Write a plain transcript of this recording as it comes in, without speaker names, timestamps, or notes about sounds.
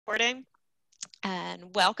Recording.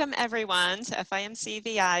 And welcome everyone to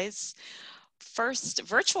FIMC-VI's first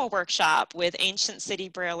virtual workshop with Ancient City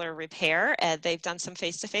Brailler Repair. They've done some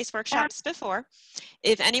face-to-face workshops before.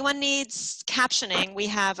 If anyone needs captioning, we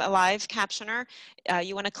have a live captioner.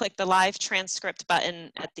 You want to click the live transcript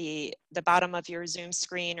button at the bottom of your Zoom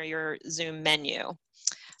screen or your Zoom menu.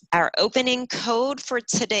 Our opening code for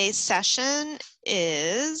today's session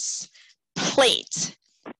is PLATE,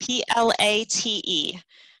 P-L-A-T-E.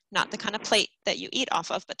 Not the kind of plate that you eat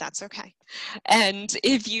off of, but that's okay. And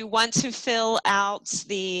if you want to fill out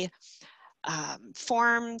the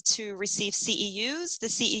form to receive CEUs, the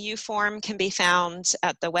CEU form can be found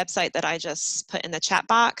at the website that I just put in the chat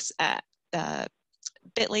box at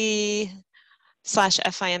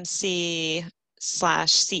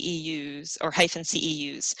bit.ly/FIMC/CEUs or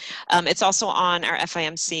 -CEUs. It's also on our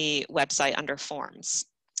FIMC website under forms.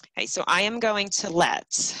 Okay, so I am going to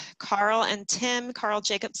let Carl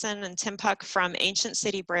Jacobson and Tim Puck from Ancient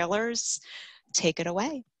City Braillers take it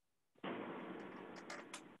away.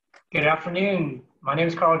 Good afternoon. My name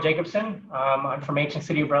is Carl Jacobson. I'm from Ancient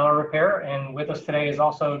City Brailler Repair, and with us today is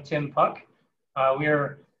also Tim Puck. We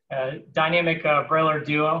are a dynamic brailler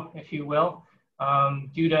duo, if you will.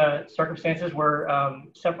 Due to circumstances, we're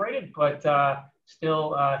separated, but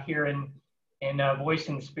still here in voice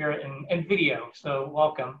and spirit and video, so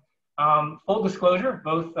welcome. Full disclosure,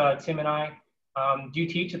 both Tim and I do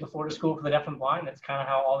teach at the Florida School for the Deaf and Blind. That's kind of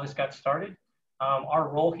how all this got started. Our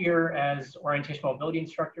role here as orientation mobility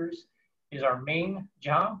instructors is our main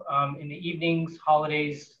job. In the evenings,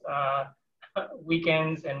 holidays,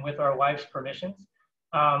 weekends, and with our wife's permissions,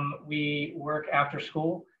 we work after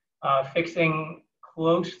school, fixing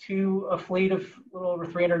close to a fleet of a little over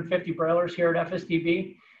 350 braillers here at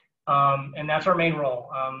FSDB. And that's our main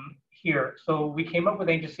role here. So we came up with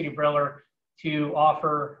Ancient City Brailler to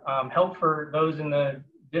offer help for those in the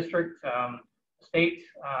district, state,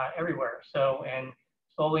 everywhere. So, and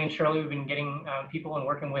slowly and surely we've been getting people and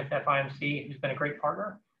working with FIMC, who's been a great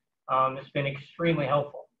partner. It's been extremely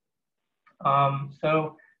helpful.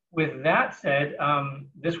 So with that said,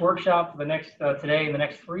 this workshop, today and the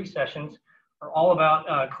next 3 sessions are all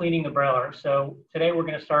about cleaning the brailler. So today we're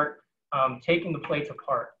going to start taking the plates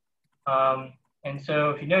apart. And so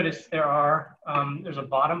if you notice, there's a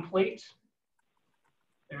bottom plate,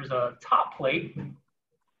 there's a top plate,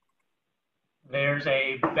 there's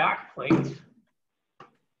a back plate,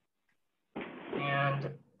 and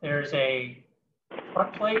there's a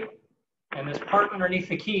front plate, and this part underneath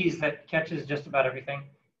the keys that catches just about everything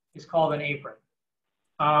is called an apron.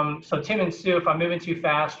 So Tim and Sue, if I'm moving too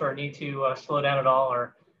fast or need to slow down at all,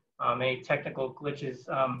 or any technical glitches,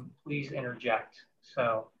 please interject.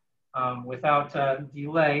 So without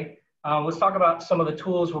delay, let's talk about some of the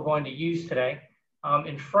tools we're going to use today.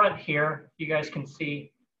 In front here, you guys can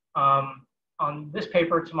see on this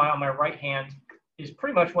paper on my right hand is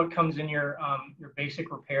pretty much what comes in your basic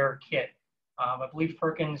repair kit. I believe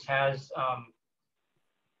Perkins has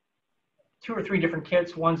 2 or 3 different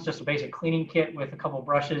kits. One's just a basic cleaning kit with a couple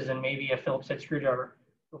brushes and maybe a Phillips head screwdriver.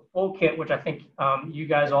 The full kit, which I think you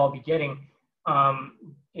guys all be getting,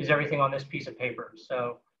 is everything on this piece of paper.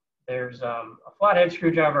 So there's a flathead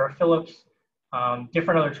screwdriver, a Phillips,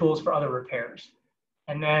 different other tools for other repairs.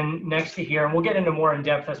 And then next to here, and we'll get into more in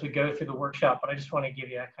depth as we go through the workshop, but I just want to give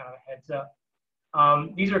you a kind of a heads up.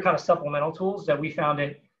 These are kind of supplemental tools that we found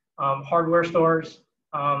at hardware stores.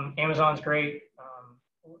 Amazon's great,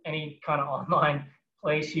 any kind of online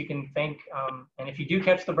place you can think. And if you do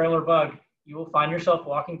catch the brailler bug, you will find yourself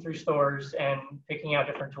walking through stores and picking out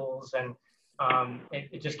different tools, and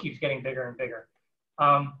it just keeps getting bigger and bigger.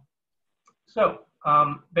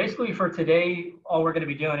 Basically for today, all we're going to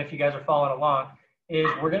be doing, if you guys are following along, is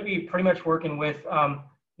we're going to be pretty much working with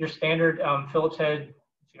your standard Phillips head.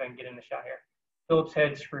 Let's see if I can get in the shot here. Phillips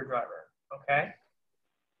head screwdriver, okay?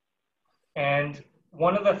 And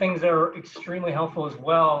one of the things that are extremely helpful as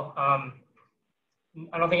well, I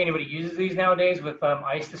don't think anybody uses these nowadays with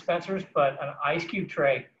ice dispensers, but an ice cube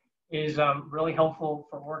tray is really helpful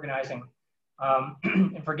for organizing.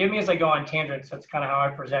 And forgive me as I go on tangents, that's kind of how I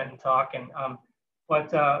present and talk. And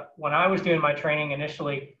but when I was doing my training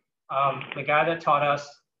initially, the guy that taught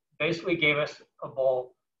us basically gave us a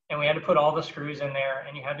bowl, and we had to put all the screws in there,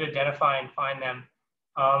 and you had to identify and find them.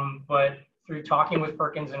 But through talking with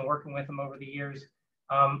Perkins and working with him over the years,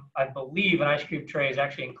 I believe an ice cube tray is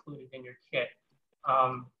actually included in your kit.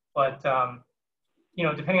 You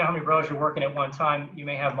know, depending on how many braillers you're working at one time, you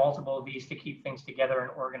may have multiple of these to keep things together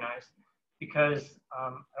and organized. Because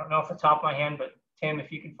I don't know off the top of my hand, but Tim,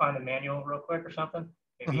 if you can find the manual real quick or something,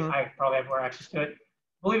 maybe I probably have more access to it. I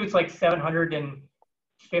believe it's like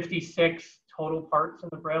 756 total parts in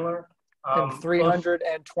the brailler. And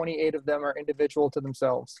 328 of them are individual to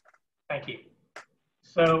themselves. Thank you.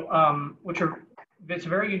 So, it's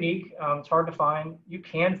very unique. It's hard to find. You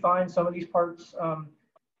can find some of these parts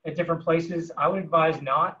at different places. I would advise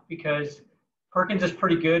not, because Perkins is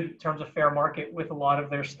pretty good in terms of fair market with a lot of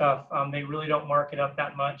their stuff. They really don't mark it up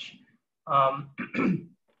that much.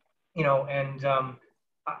 You know, and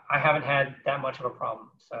I haven't had that much of a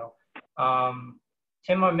problem. So,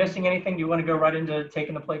 Tim, am I missing anything? Do you want to go right into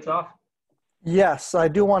taking the plates off? Yes, I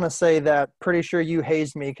do want to say that pretty sure you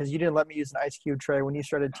hazed me because you didn't let me use an ice cube tray when you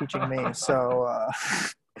started teaching me. So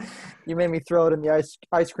you made me throw it in the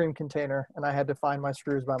ice cream container, and I had to find my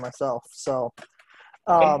screws by myself. So,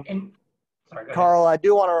 Sorry, Carl, I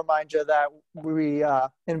do want to remind you that we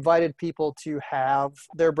invited people to have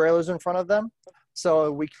their brailers in front of them.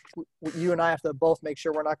 So you and I have to both make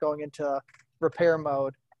sure we're not going into repair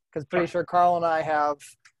mode, because pretty sure Carl and I have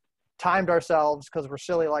timed ourselves because we're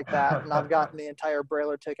silly like that, and I've gotten the entire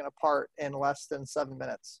brailler taken apart in less than 7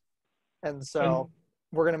 minutes. And so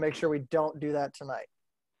we're going to make sure we don't do that tonight.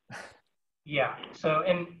 Yeah. So,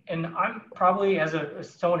 and I'm probably as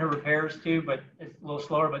someone who repairs too, but it's a little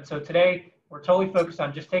slower. But so today we're totally focused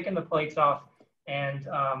on just taking the plates off and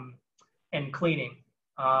cleaning.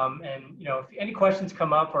 And you know, if any questions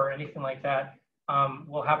come up or anything like that,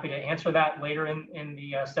 we're happy to answer that later in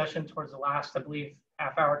the session towards the last, I believe,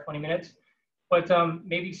 half hour, 20 minutes. But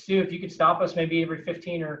maybe Sue, if you could stop us maybe every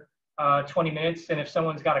 15 or 20 minutes, and if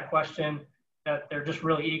someone's got a question that they're just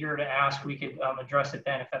really eager to ask, we could address it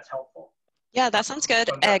then, if that's helpful. Yeah, that sounds good.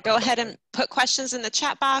 Go ahead and put questions in the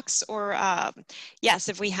chat box, or yes,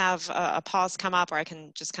 if we have a pause come up, or I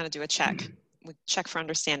can just kind of do a check. We check for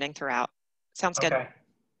understanding throughout. Sounds good. Okay.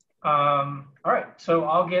 All right, so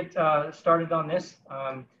I'll get started on this.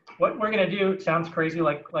 What we're going to do, it sounds crazy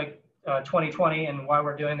like 2020 and why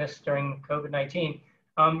we're doing this during COVID-19.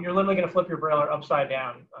 You're literally going to flip your brailler upside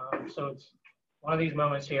down. So it's one of these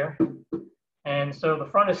moments here. And so the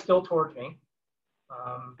front is still towards me.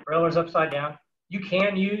 Brailler's upside down. You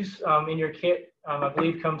can use in your kit, I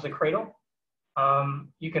believe comes a cradle.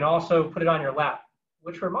 You can also put it on your lap,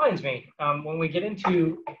 which reminds me, when we get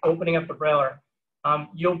into opening up the brailler,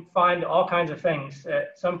 you'll find all kinds of things.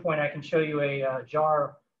 At some point, I can show you a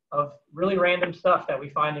jar of really random stuff that we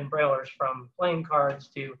find in brailers, from playing cards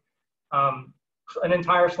to an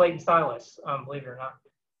entire slate and stylus, believe it or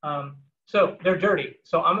not. So they're dirty.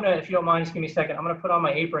 So I'm gonna, if you don't mind, just give me a second. I'm gonna put on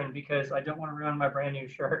my apron because I don't want to ruin my brand new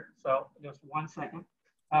shirt. So just 1 second.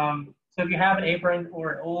 So if you have an apron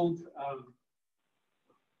or an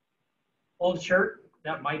old shirt,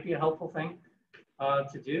 that might be a helpful thing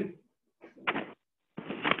to do. So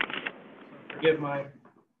forgive my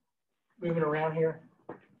moving around here.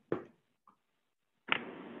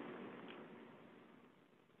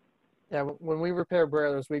 Yeah, when we repair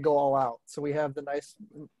brailers, we go all out. So we have the nice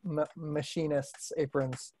machinist's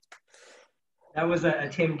aprons. That was a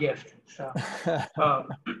Tim gift. So,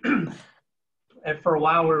 and for a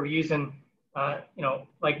while we were using, you know,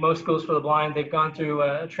 like most schools for the blind, they've gone through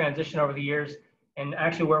a transition over the years. And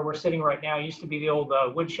actually, where we're sitting right now used to be the old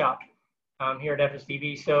wood shop here at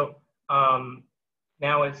FSDB. So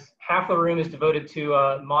now it's half the room is devoted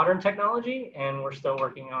to modern technology, and we're still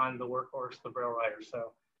working on the workhorse, the Braille writer.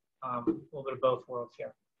 So a little bit of both worlds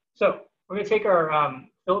here. So we're going to take our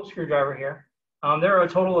Phillips screwdriver here. There are a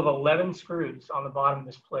total of 11 screws on the bottom of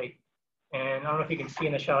this plate. And I don't know if you can see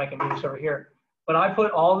in the shot, I can move this over here. But I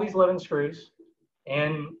put all these 11 screws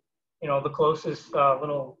in, you know, the closest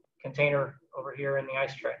little container over here in the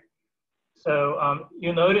ice tray. So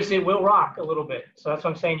you'll notice it will rock a little bit. So that's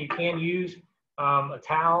what I'm saying. You can use a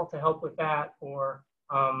towel to help with that, or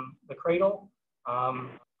the cradle.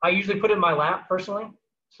 I usually put it in my lap personally.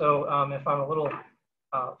 So if I'm a little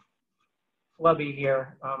flubby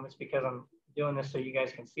here, it's because I'm doing this so you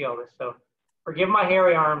guys can see all this. So forgive my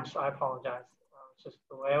hairy arms. I apologize. It's just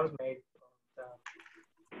the way I was made.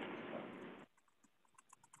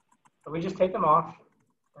 So we just take them off,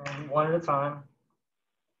 and one at a time.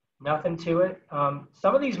 Nothing to it.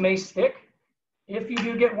 Some of these may stick. If you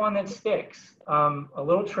do get one that sticks, a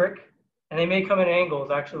little trick, and they may come in angles,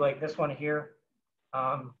 actually like this one here.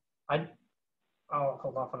 I'll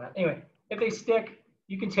hold off on that. Anyway, if they stick,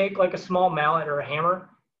 you can take like a small mallet or a hammer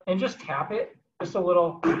and just tap it just a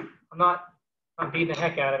little. I'm beating the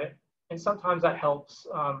heck out of it. And sometimes that helps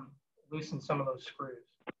loosen some of those screws.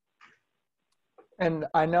 And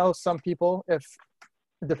I know some people, if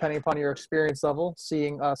depending upon your experience level,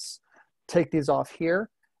 seeing us take these off here,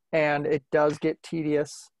 and it does get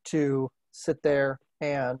tedious to sit there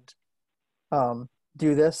and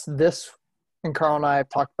do this. And Carl and I have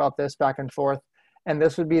talked about this back and forth. And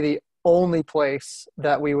this would be only place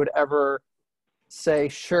that we would ever say,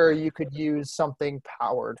 sure, you could use something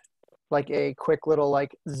powered, like a quick little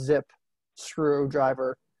like zip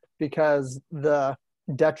screwdriver, because the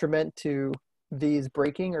detriment to these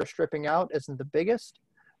breaking or stripping out isn't the biggest.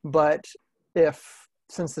 But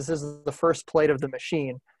since this is the first plate of the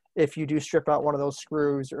machine, if you do strip out one of those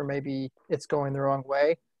screws, or maybe it's going the wrong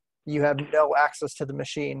way, you have no access to the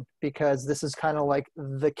machine, because this is kind of like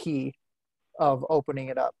the key of opening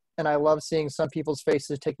it up. And I love seeing some people's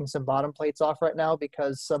faces taking some bottom plates off right now,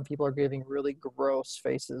 because some people are giving really gross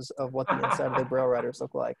faces of what the inside of their braille writers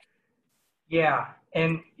look like. Yeah,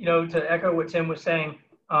 and to echo what Tim was saying,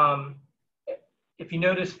 if you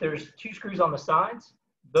notice, there's 2 screws on the sides.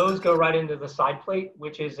 Those go right into the side plate,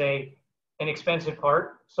 which is an expensive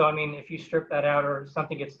part. So I mean, if you strip that out or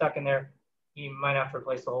something gets stuck in there, you might have to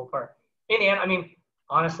replace the whole part. And I mean,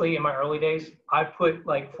 honestly, in my early days, I put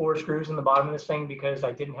like 4 screws in the bottom of this thing because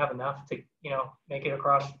I didn't have enough to make it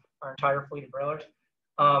across our entire fleet of brailers.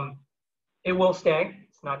 It will stay.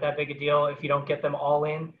 It's not that big a deal if you don't get them all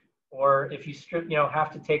in. Or if you strip,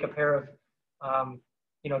 have to take a pair of,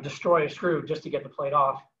 destroy a screw just to get the plate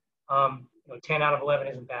off. 10 out of 11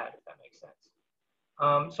 isn't bad, if that makes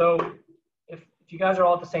sense. So if you guys are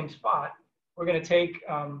all at the same spot, we're going to take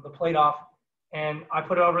the plate off, and I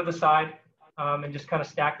put it over the side and just kind of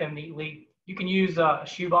stack them neatly. You can use a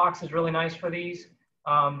shoe box is really nice for these.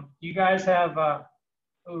 You guys have, what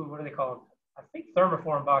are they called? I think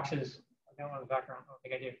thermoform boxes. I got one in the background. I don't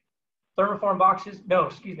think I do. Thermoform boxes? No,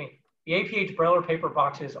 excuse me. The APH brailler paper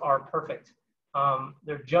boxes are perfect.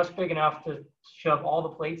 They're just big enough to shove all the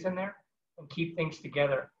plates in there and keep things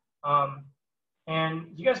together. And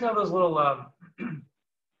you guys know those little, you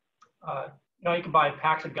can buy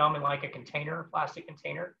packs of gum in like a container, plastic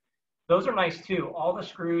container. Those are nice too. All the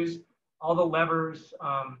screws, all the levers,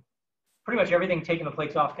 pretty much everything taking the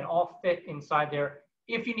plates off can all fit inside there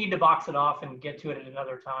if you need to box it off and get to it at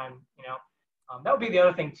another time. That would be the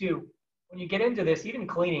other thing too. When you get into this, even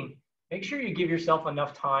cleaning, make sure you give yourself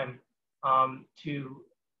enough time to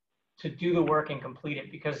do the work and complete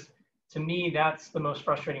it, because to me, that's the most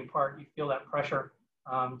frustrating part. You feel that pressure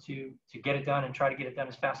to get it done and try to get it done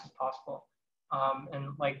as fast as possible.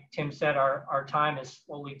 And like Tim said, our time has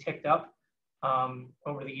slowly ticked up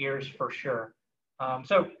over the years for sure.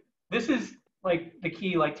 So this is like the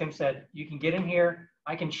key, like Tim said, you can get in here,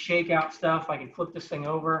 I can shake out stuff, I can flip this thing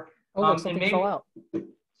over. Oh, something fell out.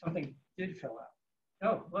 Something did fall out.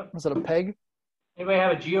 Oh, look. Was it a peg? Anybody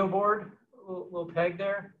have a geo board? Little peg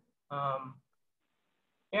there.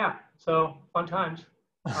 Yeah, so fun times.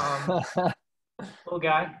 Little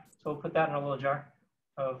guy. So we'll put that in a little jar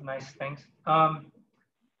of nice things.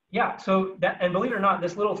 Yeah, so that, and believe it or not,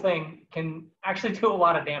 this little thing can actually do a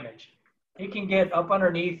lot of damage. It can get up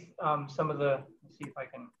underneath some of the, let's see if I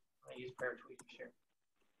can use a pair of tweezers here.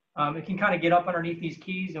 It can kind of get up underneath these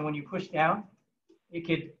keys, and when you push down, it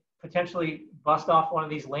could potentially bust off one of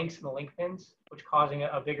these links in the link pins, which causing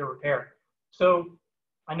a bigger repair. So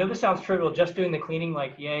I know this sounds trivial, just doing the cleaning,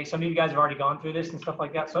 like, yay, some of you guys have already gone through this and stuff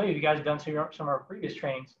like that. Some of you guys have done some of our previous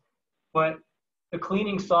trainings, but the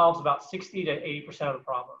cleaning solves about 60 to 80% of the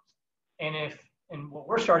problems. And what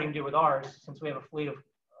we're starting to do with ours, since we have a fleet of,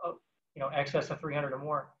 excess of 300 or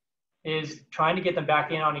more, is trying to get them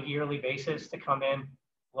back in on a yearly basis to come in,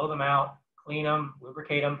 blow them out, clean them,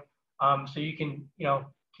 lubricate them, so you can,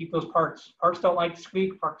 keep those parts. Parts don't like to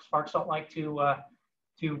squeak. Parts don't like to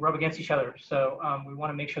rub against each other. So we want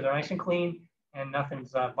to make sure they're nice and clean and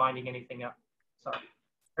nothing's binding anything up. So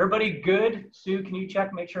everybody good? Sue, can you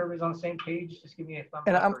check, make sure everybody's on the same page? Just give me a thumbs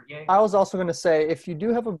up or yay. I was also going to say, if you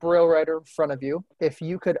do have a braille writer in front of you, if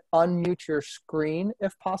you could unmute your screen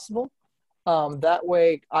if possible, that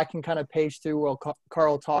way I can kind of page through while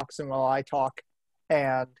Carl talks and while I talk,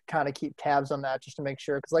 and kind of keep tabs on that just to make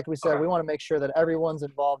sure. Because like we said, we want to make sure that everyone's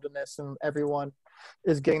involved in this and everyone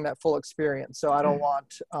is getting that full experience. So I don't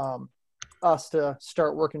want us to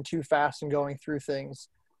start working too fast and going through things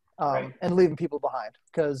and leaving people behind,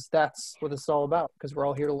 because that's what it's all about, because we're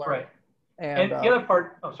all here to learn. Right. And the other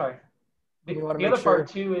part, oh, sorry. The other part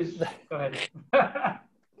too is, go ahead.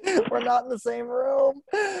 We're not in the same room.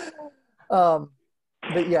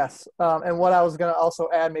 But yes, and what I was going to also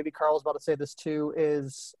add, maybe Carl was about to say this too,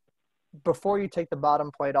 is before you take the bottom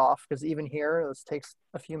plate off, because even here, this takes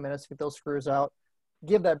a few minutes to get those screws out,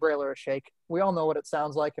 give that brailler a shake. We all know what it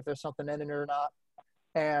sounds like, if there's something in it or not.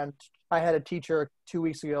 And I had a teacher 2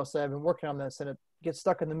 weeks ago say, I've been working on this, and it gets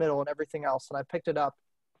stuck in the middle and everything else. And I picked it up,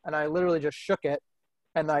 and I literally just shook it,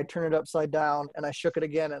 and then I turned it upside down, and I shook it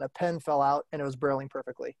again, and a pen fell out, and it was brailling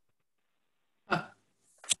perfectly.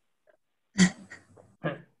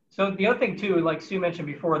 So the other thing too, like Sue mentioned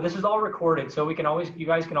before, this is all recorded, so you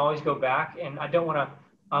guys can always go back, and I don't want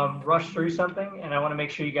to rush through something, and I want to make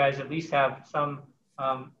sure you guys at least have some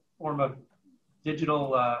form of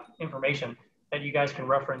digital information that you guys can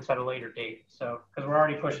reference at a later date. So, because we're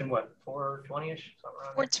already pushing what, 420-ish, something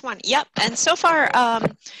around there? 420. Yep. And so far,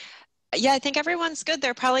 yeah, I think everyone's good.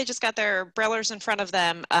 They're probably just got their braillers in front of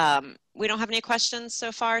them. We don't have any questions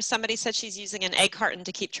so far. Somebody said she's using an egg carton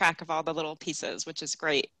to keep track of all the little pieces, which is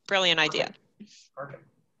great. Brilliant idea. Perfect.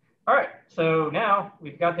 All right, so now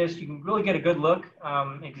we've got this. You can really get a good look,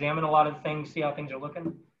 examine a lot of things, see how things are looking.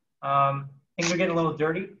 Things are getting a little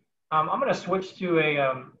dirty. I'm going to switch to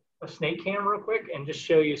a snake cam real quick and just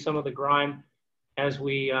show you some of the grime as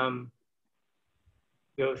we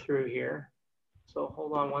go through here. So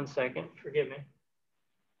hold on one second, forgive me.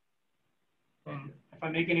 And if I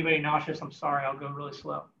make anybody nauseous, I'm sorry, I'll go really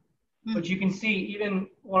slow. But you can see even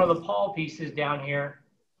one of the pawl pieces down here,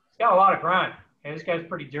 it's got a lot of grime. Okay, this guy's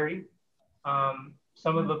pretty dirty.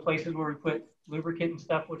 Some of the places where we put lubricant and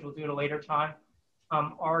stuff, which we'll do at a later time,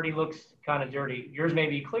 already looks kind of dirty. Yours may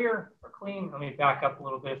be clear or clean. Let me back up a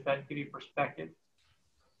little bit if that gives you perspective.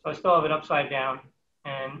 So I still have it upside down,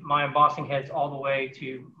 and my embossing head's all the way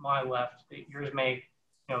to my left. Yours may,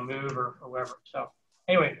 move or whatever. So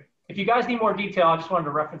anyway, if you guys need more detail, I just wanted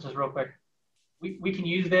to reference this real quick. We can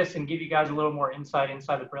use this and give you guys a little more insight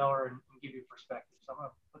inside the brailler and give you perspective. So I'm going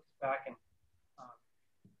to put this back and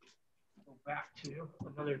go back to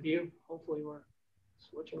another view. Hopefully we're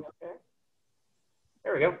switching up there.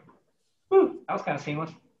 There we go. Whew, that was kind of seamless.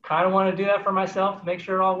 Kind of want to do that for myself to make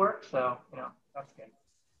sure it all works. So, that's good.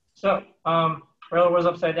 So, brailler was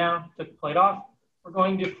upside down, took the plate off. We're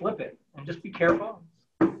going to flip it and just be careful.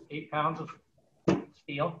 8 pounds of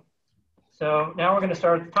steel. So now we're going to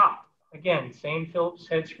start at the top. Again, same Phillips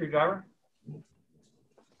head screwdriver.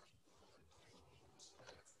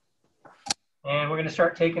 And we're going to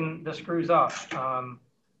start taking the screws off. You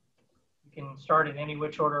can start in any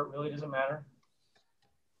which order, it really doesn't matter.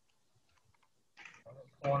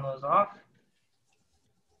 Pulling those off.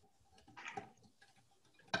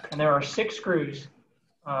 And there are 6 screws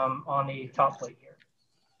on the top plate here.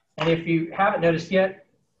 And if you haven't noticed yet,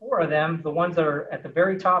 4 of them, the ones that are at the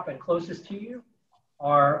very top and closest to you,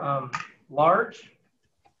 are larger,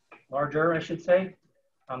 I should say.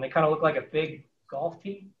 They kind of look like a big golf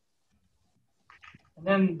tee. And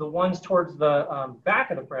then the ones towards the back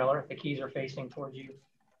of the brailler, the keys are facing towards you,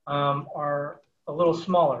 are a little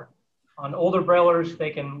smaller. On older brailers, they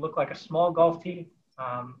can look like a small golf tee.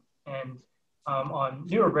 And on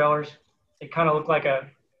newer brailers, they kind of look like a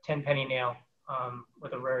 10-penny nail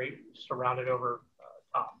with a very surrounded over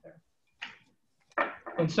top there.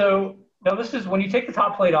 And so now this is when you take the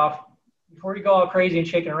top plate off, before you go all crazy and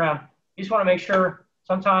shaking around, you just want to make sure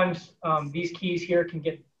sometimes these keys here can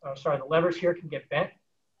get, the levers here can get bent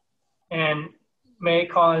and may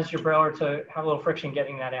cause your brailler to have a little friction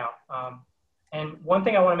getting that out. And one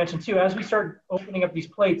thing I want to mention too, as we start opening up these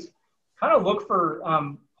plates, kind of look for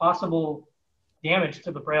possible damage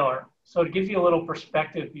to the brailler. So it gives you a little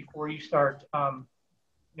perspective before you start,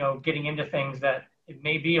 getting into things that it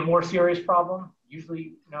may be a more serious problem.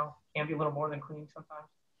 Usually, can be a little more than cleaning sometimes.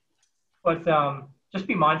 But just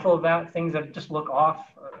be mindful of that, things that just look off,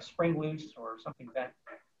 a spring loose or something bent.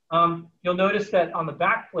 You'll notice that on the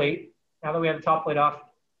back plate, now that we have the top plate off,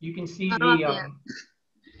 you can see the,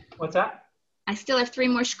 what's that? I still have 3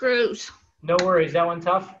 more screws. No worries, that one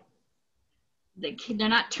tough? They're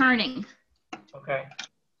not turning. Okay.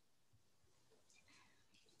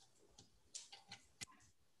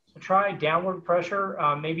 So try downward pressure,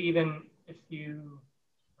 maybe even if you,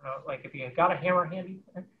 if you got a hammer handy,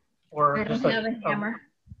 or I just don't have a hammer.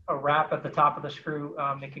 A wrap at the top of the screw,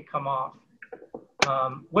 it can come off.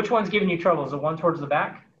 Which one's giving you trouble? Is the one towards the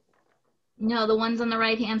back? No, the ones on the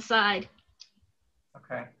right-hand side.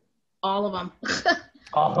 Okay. All of them.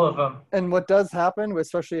 All of them. And what does happen,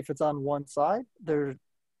 especially if it's on one side,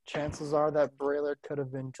 chances are that brailler could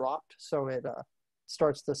have been dropped, so it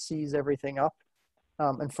starts to seize everything up.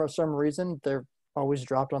 And for some reason, they're always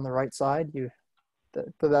dropped on the right side.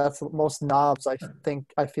 But that's most knobs.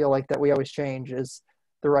 I feel like that we always change is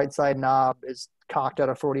the right side knob is cocked at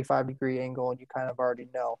a 45-degree angle, and you kind of already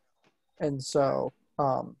know. And so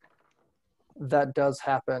that does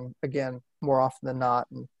happen again more often than not.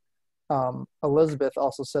 And Elizabeth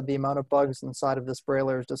also said the amount of bugs inside of this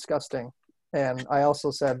brailler is disgusting. And I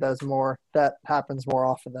also said that happens more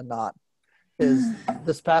often than not. Is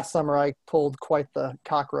this past summer I pulled quite the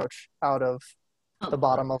cockroach out of the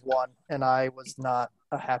bottom of one, and I was not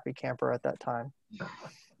a happy camper at that time.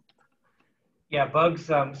 Yeah,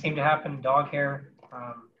 bugs seem to happen, dog hair.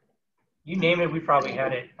 you name it, we probably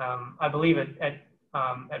had it. I believe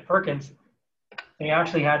at Perkins, they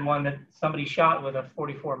actually had one that somebody shot with a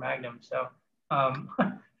 .44 Magnum. So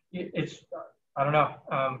it's, I don't know,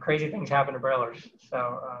 crazy things happen to brailers.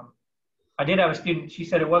 So I did have a student, she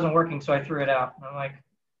said it wasn't working, so I threw it out. And I'm like,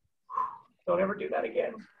 don't ever do that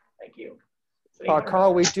again. Thank you.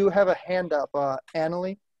 Carl, we do have a hand up.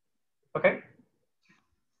 Annalie? Okay.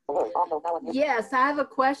 Yes, I have a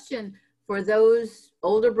question for those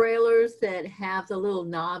older brailers that have the little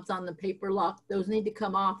knobs on the paper lock. Those need to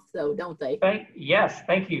come off though, don't they? Yes,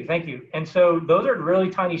 thank you. And so those are really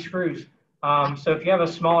tiny screws. So if you have a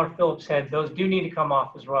smaller Phillips head, those do need to come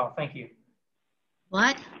off as well. Thank you.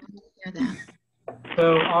 What?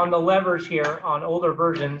 So on the levers here on older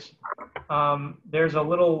versions, there's a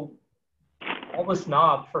little almost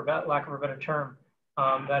knob, for lack of a better term,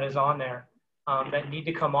 that is on there that need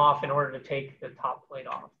to come off in order to take the top plate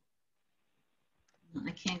off.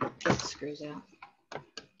 I can't get the screws out.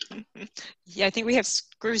 Yeah, I think we have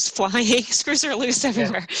screws flying. Screws are loose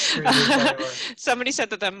everywhere. Yeah, Somebody said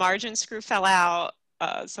that the margin screw fell out.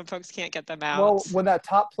 Some folks can't get them out. Well, when that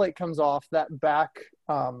top plate comes off, that back,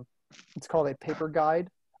 it's called a paper guide,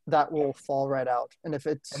 that will fall right out. And if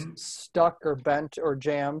it's stuck or bent or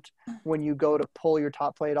jammed, when you go to pull your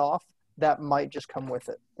top plate off, that might just come with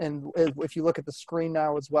it. And if you look at the screen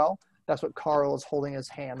now as well, that's what Carl is holding in his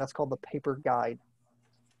hand. That's called the paper guide.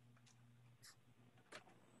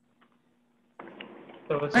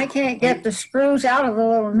 So I can't get the screws out of the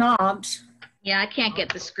little knobs. Yeah, I can't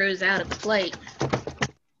get the screws out of the plate.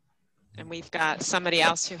 And we've got somebody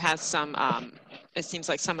else who has some, it seems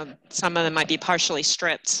like some of them might be partially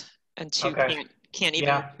stripped and can't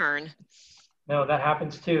even turn. No, that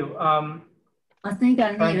happens too. I think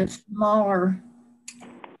I need a smaller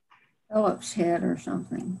Phillips head or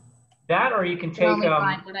something. That, or you can take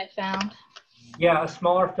what I found. Yeah, a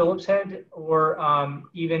smaller Phillips head, or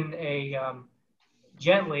even a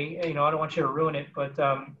gently, I don't want you to ruin it, but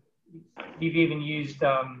you've even used,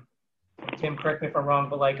 Tim, correct me if I'm wrong,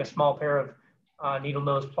 but like a small pair of needle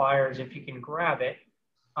nose pliers, if you can grab it,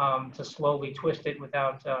 to slowly twist it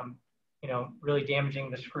without, really damaging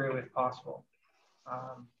the screw if possible.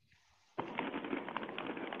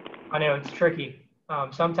 I know it's tricky.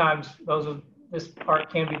 Sometimes this part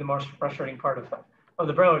can be the most frustrating part of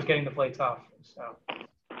the brailler is getting the plates off. So.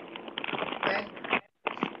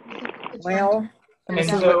 Well, this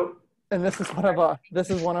is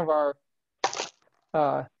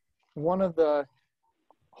one of the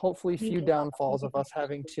hopefully few downfalls of us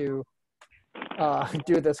having to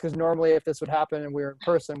do this, because normally if this would happen and we were in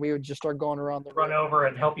person, we would just start going around the run over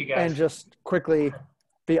and help you guys and just quickly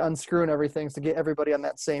be unscrewing everything to get everybody on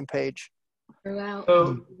that same page. Throughout,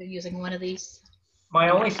 so they're using one of these. My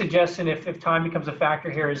only suggestion, if time becomes a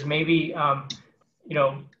factor here, is maybe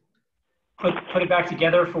put it back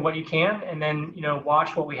together for what you can, and then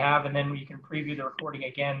watch what we have, and then you can preview the recording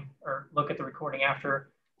again or look at the recording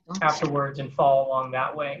afterwards and follow along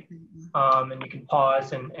that way. And you can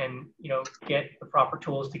pause and get the proper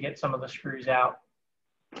tools to get some of the screws out.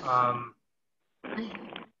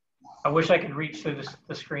 I wish I could reach through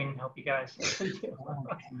the screen and help you guys.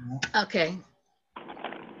 Okay.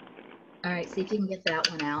 All right, see if you can get that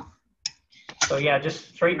one out. So yeah,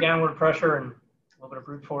 just straight downward pressure and a little bit of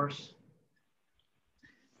brute force.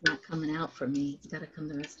 It's not coming out for me. It's got to come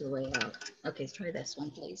the rest of the way out. Okay, let's try this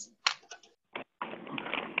one, please.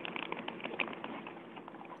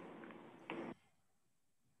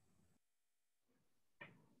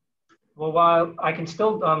 Well, while I can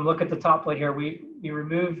still look at the top plate here, we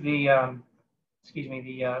removed the,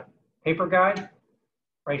 the paper guide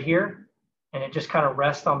right here, and it just kind of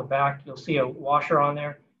rests on the back. You'll see a washer on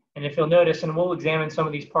there. And if you'll notice, and we'll examine some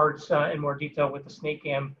of these parts in more detail with the snake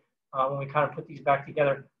cam when we kind of put these back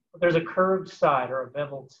together, but there's a curved side or a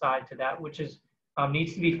beveled side to that, which is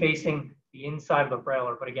needs to be facing the inside of the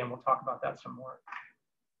brailler. But again, we'll talk about that some more.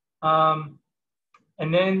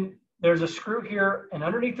 And then there's a screw here, and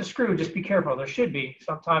underneath the screw, just be careful. There should be.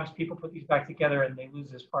 Sometimes people put these back together and they lose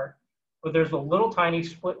this part. But there's a little tiny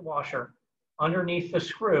split washer underneath the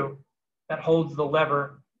screw that holds the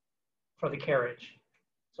lever for the carriage.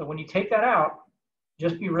 So when you take that out,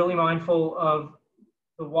 just be really mindful of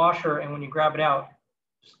the washer, and when you grab it out,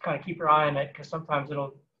 just kind of keep your eye on it, because sometimes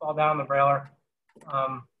it'll fall down the brailler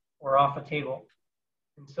or off a table.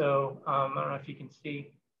 And so I don't know if you can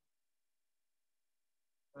see.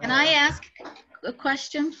 Can I ask a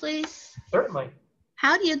question, please? Certainly.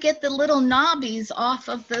 How do you get the little knobbies off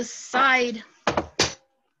of the side?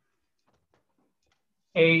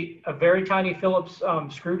 A very tiny Phillips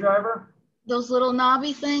screwdriver. Those little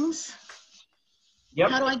knobby things? Yep.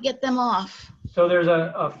 How do I get them off? So there's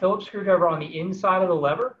a Phillips screwdriver on the inside of the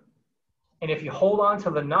lever. And if you hold on to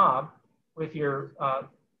the knob with your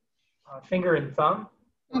finger and thumb,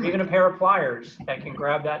 or even a pair of pliers that can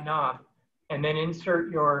grab that knob, and then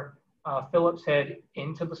insert your Phillips head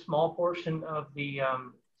into the small portion of the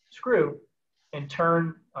screw and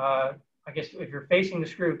turn, I guess if you're facing the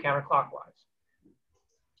screw, counterclockwise.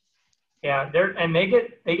 Yeah,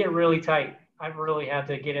 they get really tight. I've really had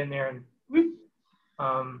to get in there and whoop,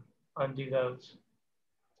 undo those.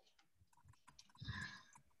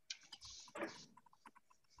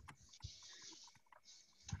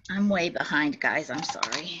 I'm way behind, guys. I'm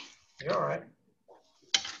sorry. You're all right.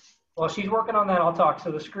 While she's working on that, I'll talk.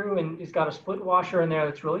 So the screw has got a split washer in there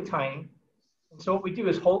that's really tiny. And so what we do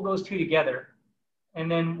is hold those two together.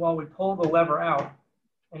 And then while we pull the lever out,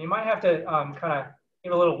 and you might have to kind of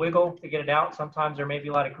give a little wiggle to get it out. Sometimes there may be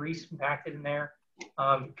a lot of grease compacted in there.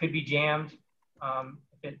 It could be jammed.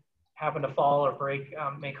 If it happened to fall or break,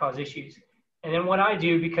 may cause issues. And then what I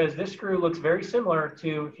do, because this screw looks very similar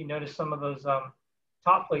to, if you notice some of those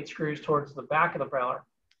top plate screws towards the back of the brailler,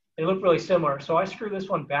 they look really similar. So I screw this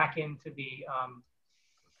one back into the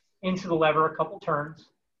lever a couple turns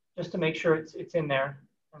just to make sure it's in there.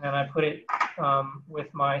 And then I put it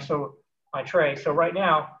with my tray. So right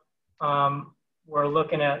now, we're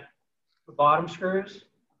looking at the bottom screws,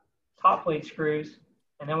 top plate screws,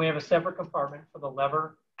 and then we have a separate compartment for the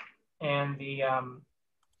lever and the,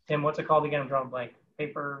 Tim, what's it called again? I'm drawing blank.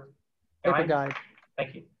 Paper guide?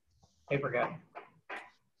 Thank you. Paper guide.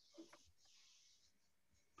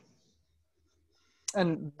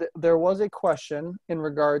 And there was a question in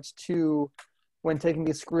regards to when taking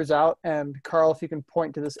these screws out, and Carl, if you can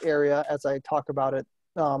point to this area as I talk about it,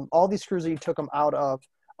 all these screws that you took them out of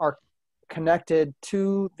are connected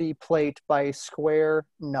to the plate by a square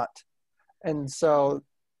nut. And so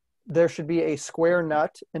there should be a square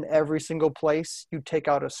nut in every single place you take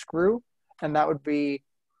out a screw, and that would be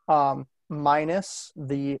minus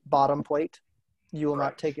the bottom plate. You will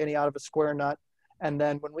not take any out of a square nut. And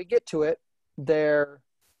then when we get to it, there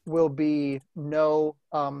will be no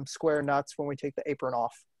square nuts when we take the apron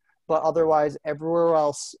off. But otherwise, everywhere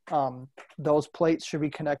else, those plates should be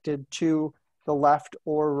connected to the left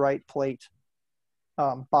or right plate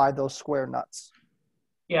by those square nuts.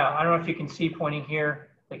 Yeah, I don't know if you can see pointing here.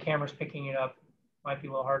 The camera's picking it up. Might be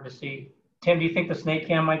a little hard to see. Tim, do you think the snake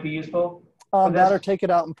cam might be useful? That or take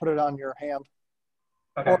it out and put it on your hand.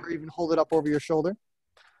 Okay. Or even hold it up over your shoulder.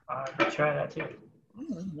 I'll try that too.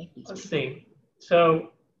 Let's see.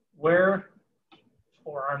 So where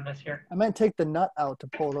forearm this here? I might take the nut out to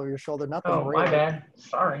pull it over your shoulder, not the my bad.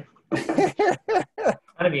 Sorry. Trying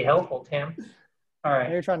to be helpful, Tim. All right.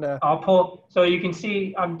 You're trying to. I'll pull. So you can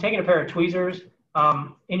see I'm taking a pair of tweezers.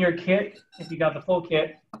 In your kit, if you got the full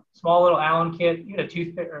kit, small little Allen kit, you get a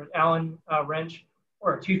toothpick or Allen wrench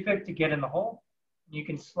or a toothpick to get in the hole. You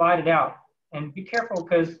can slide it out, and be careful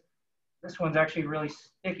because this one's actually really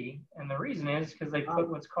sticky. And the reason is because they put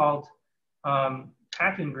what's called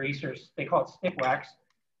packing grease, or they call it stick wax.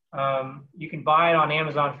 You can buy it on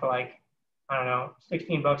Amazon for like, I don't know,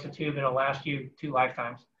 16 bucks a tube, and it'll last you 2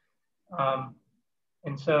 lifetimes.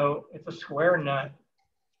 And so it's a square nut.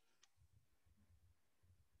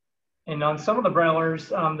 And on some of the brailers,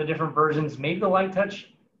 the different versions, maybe the light touch,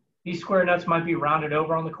 these square nuts might be rounded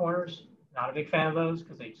over on the corners. Not a big fan of those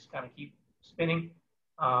because they just kind of keep spinning.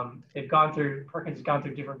 Perkins has gone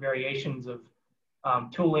through different variations of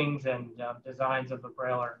toolings and designs of the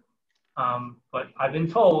brailer. But I've been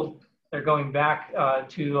told they're going back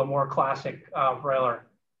to a more classic brailer,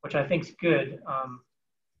 which I think is good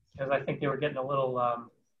because I think they were getting a little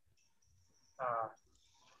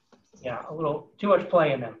too much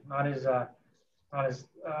play in them. Not as I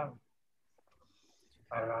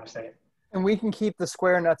don't know how to say it. And we can keep the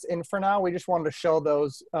square nuts in for now. We just wanted to show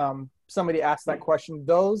those. Somebody asked that question.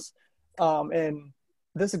 Those, in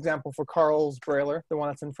this example for Carl's brailer, the one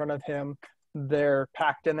that's in front of him, they're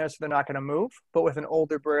packed in there so they're not going to move. But with an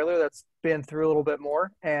older brailer that's been through a little bit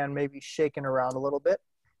more and maybe shaken around a little bit,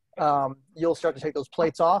 you'll start to take those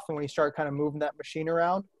plates off. And when you start kind of moving that machine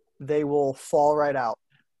around, they will fall right out.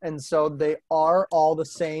 And so they are all the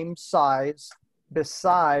same size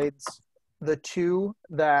besides the two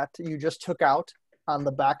that you just took out on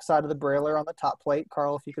the back side of the brailer on the top plate.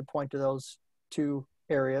 Carl, if you could point to those two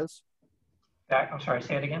areas. I'm sorry,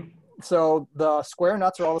 say it again. So the square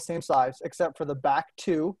nuts are all the same size except for the back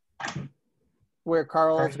two, where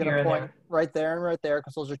Carl is going to point right there and right there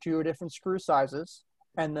because those are two different screw sizes.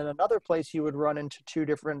 And then another place you would run into two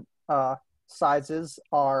different sizes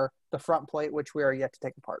are the front plate, which we are yet to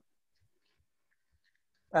take apart.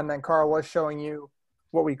 And then Carl was showing you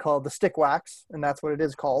what we call the stick wax, and that's what it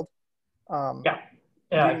is called.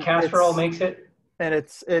 Castrol makes it. And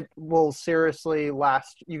it will seriously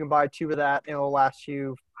last. You can buy a tube of that and it will last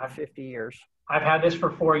you 50 years. I've had this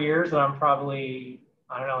for 4 years and I'm probably,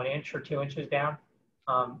 I don't know, an inch or 2 inches down.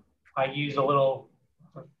 I use a little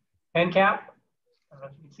pen cap, I don't know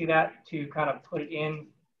if you can see that, to kind of put it in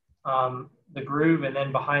the groove, and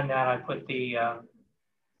then behind that I put the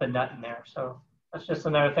nut in there. So that's just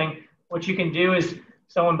another thing. What you can do is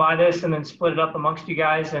someone buy this and then split it up amongst you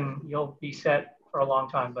guys and you'll be set for a long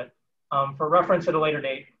time. But for reference at a later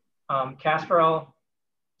date, Castrol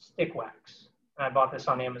stick wax. And I bought this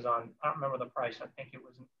on Amazon. I don't remember the price. I think it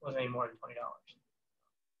wasn't any more than $20.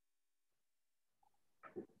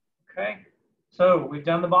 Okay, so we've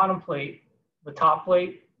done the bottom plate, the top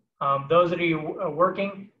plate. Those of you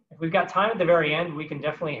working, if we've got time at the very end, we can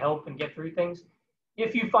definitely help and get through things.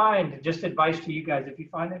 If you find, just advice to you guys, if you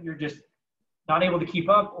find that you're just not able to keep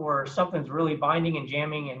up or something's really binding and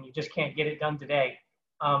jamming and you just can't get it done today,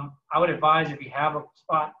 I would advise, if you have a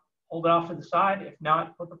spot, hold it off to the side. If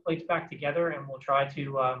not, put the plates back together and we'll try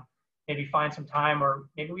to maybe find some time, or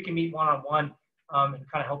maybe we can meet one-on-one and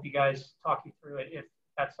kind of help you guys, talk you through it if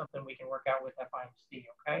that's something we can work out with FIMC,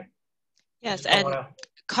 okay? Yes, and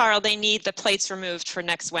Carl, they need the plates removed for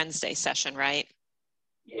next Wednesday session, right?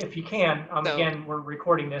 If you can. Again, we're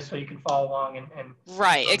recording this so you can follow along and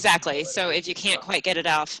right, exactly. So if you can't quite get it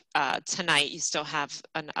off tonight, you still have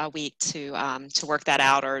a week to work that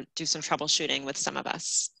out or do some troubleshooting with some of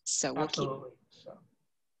us. So we'll absolutely. So.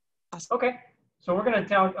 Awesome. Okay, so we're going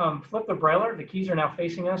to flip the brailler. The keys are now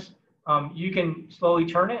facing us. You can slowly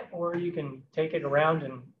turn it, or you can take it around,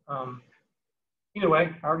 and either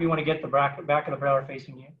way, however you want to get the back of the brailler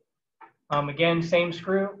facing you. Again, same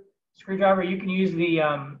screwdriver. You can use the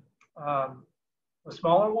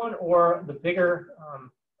smaller one or the bigger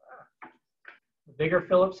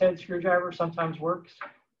Phillips head screwdriver sometimes works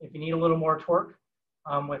if you need a little more torque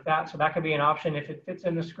with that. So that could be an option if it fits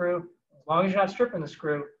in the screw. As long as you're not stripping the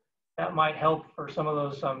screw, that might help for some of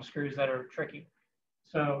those screws that are tricky.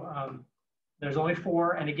 So there's only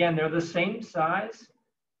 4, and again, they're the same size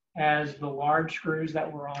as the large screws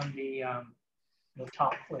that were on the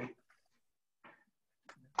top plate.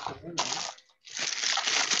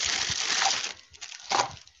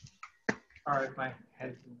 Sorry if my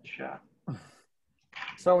head's in the shot.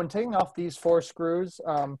 So when taking off these 4 screws,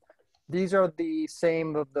 these are the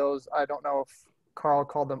same of those, I don't know if Carl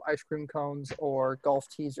called them ice cream cones or golf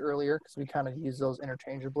tees earlier, because we kind of use those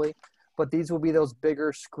interchangeably. But these will be those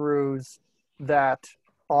bigger screws that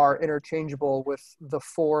are interchangeable with the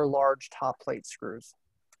 4 large top plate screws.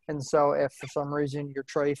 And so if for some reason your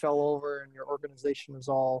tray fell over and your organization is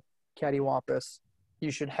all cattywampus,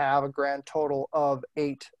 you should have a grand total of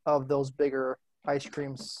 8 of those bigger ice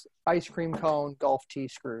cream cone golf tee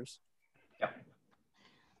screws. Yep.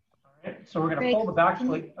 All right, so we're going to pull the back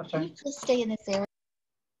plate. I'm sorry. Can you just stay in this area?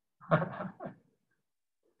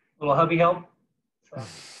 Little hubby help.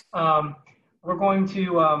 So, we're going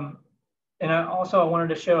to, and I wanted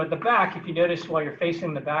to show at the back, if you notice while you're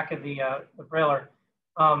facing the back of the brailler,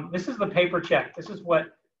 this is the paper check. This is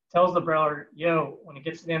what tells the brailler, yo, when it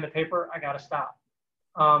gets to the end of the paper, I got to stop.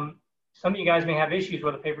 Some of you guys may have issues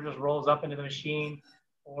where the paper just rolls up into the machine,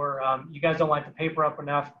 or you guys don't light the paper up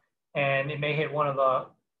enough, and it may hit one of the,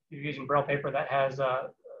 if you're using braille paper that has a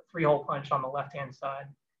 3-hole punch on the left-hand side.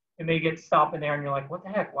 It may get stopped in there, and you're like, what the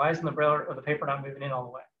heck? Why isn't the brailler or the paper not moving in all the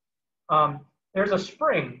way? There's a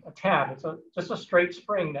spring, a tab. It's just a straight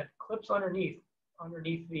spring that clips underneath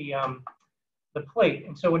the plate.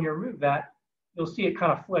 And so when you remove that, you'll see it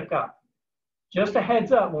kind of flick up. Just a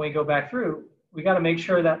heads up, when we go back through, we got to make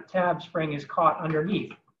sure that tab spring is caught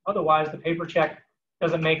underneath. Otherwise, the paper check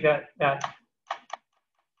doesn't make that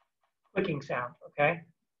clicking sound, okay?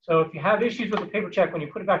 So if you have issues with the paper check, when you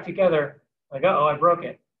put it back together, like, uh-oh, I broke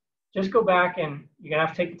it. Just go back and you're gonna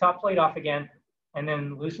have to take the top plate off again and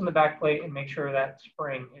then loosen the back plate and make sure that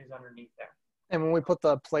spring is underneath there. And when we put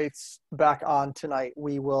the plates back on tonight,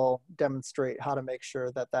 we will demonstrate how to make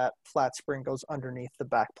sure that that flat spring goes underneath the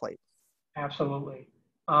back plate. Absolutely.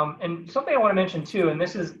 And something I want to mention too, and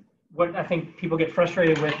this is what I think people get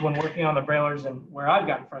frustrated with when working on the brailers, and where I've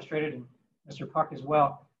gotten frustrated, and Mr. Puck as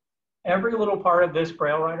well. Every little part of this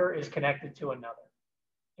braille writer is connected to another.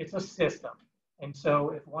 It's a system. And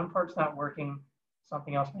so if one part's not working,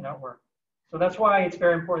 something else may not work. So that's why it's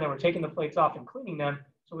very important that we're taking the plates off and cleaning them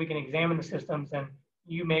so we can examine the systems, and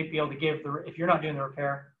you may be able to give, if you're not doing the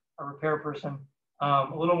repair, a repair person a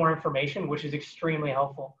little more information, which is extremely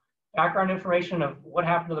helpful. Background information of what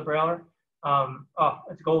happened to the brailler,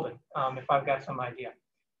 it's golden if I've got some idea.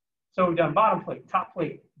 So we've done bottom plate, top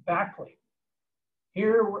plate, back plate.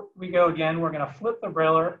 here we go again. We're going to flip the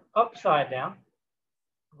brailer upside down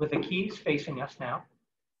with the keys facing us now.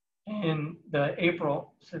 And the apron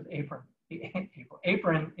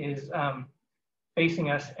is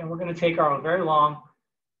facing us. And we're going to take our very long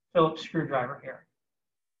Phillips screwdriver here.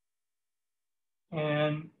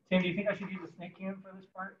 And Tim, do you think I should use a snake cam for this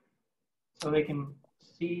part so they can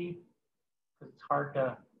see? Because it's hard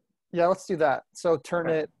to. Yeah, let's do that. So turn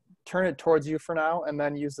it towards you for now, and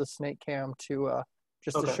then use the snake cam to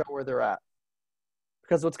just to show where they're at.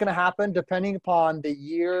 Because what's going to happen, depending upon the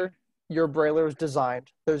year your brailer is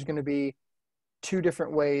designed, there's going to be 2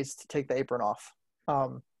 different ways to take the apron off.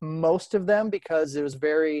 Most of them, because it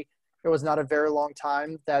was not a very long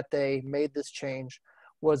time that they made this change,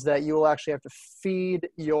 was that you will actually have to feed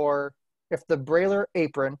if the brailer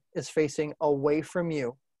apron is facing away from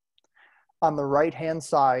you on the right-hand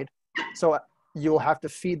side, so you'll have to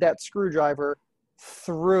feed that screwdriver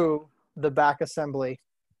through the back assembly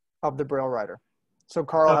of the braille writer. So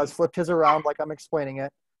Carl has flipped his around like I'm explaining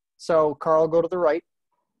it. So Carl, go to the right.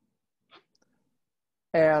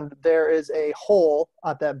 And there is a hole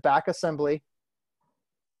at that back assembly.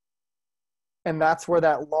 And that's where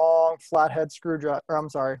that long flathead screwdriver,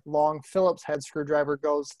 long Phillips head screwdriver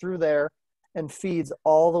goes through there and feeds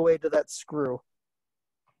all the way to that screw.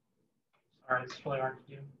 Sorry, it's really hard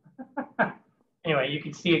to do. Anyway, you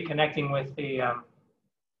can see it connecting with the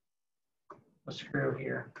screw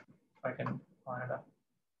here. If I can line it up.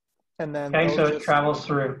 And then okay, so it travels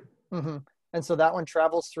through. Mm-hmm. And so that one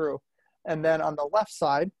travels through. And then on the left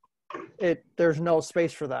side, there's no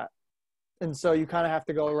space for that. And so you kind of have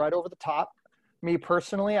to go right over the top. Me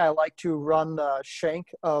personally, I like to run the shank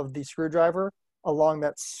of the screwdriver along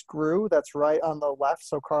that screw that's right on the left.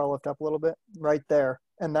 So Carl, lift up a little bit, right there.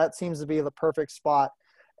 And that seems to be the perfect spot.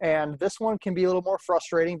 And this one can be a little more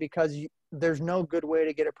frustrating because there's no good way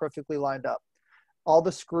to get it perfectly lined up. All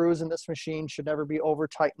the screws in this machine should never be over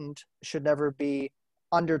tightened, should never be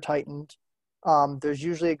under tightened. There's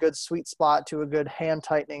usually a good sweet spot to a good hand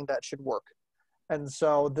tightening that should work. And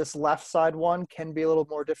so this left side one can be a little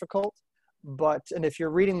more difficult, and if you're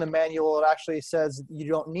reading the manual, it actually says you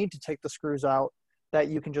don't need to take the screws out, that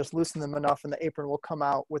you can just loosen them enough and the apron will come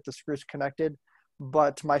out with the screws connected.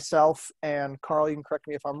 But myself and Carl, you can correct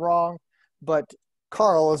me if I'm wrong, but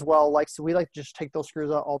Carl as well we like to just take those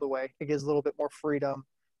screws out all the way. It gives a little bit more freedom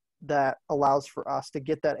that allows for us to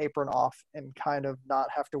get that apron off and kind of not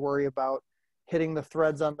have to worry about hitting the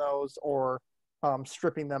threads on those or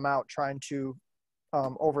stripping them out, trying to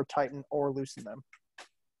over tighten or loosen them.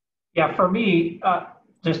 Yeah, for me,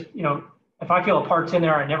 just, if I feel a part's in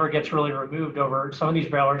there, it never gets really removed over. Some of these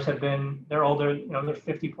brailers they're older, they're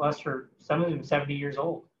 50 plus or some of them 70 years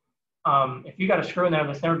old. If you got a screw in there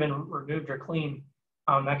that's never been removed or cleaned,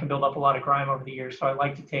 that can build up a lot of grime over the years. So I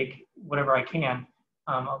like to take whatever I can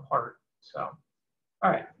apart. So, all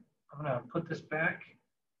right, I'm gonna put this back.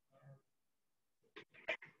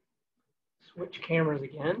 Switch cameras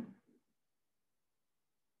again.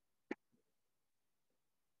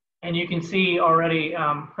 And you can see already,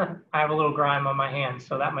 I have a little grime on my hand,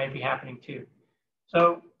 so that might be happening too.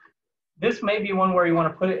 So this may be one where you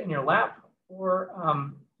want to put it in your lap, or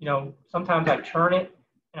sometimes I turn it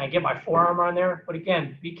and I get my forearm on there. But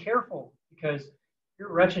again, be careful because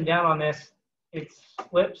you're wrenching down on this, it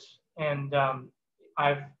slips, and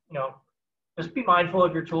just be mindful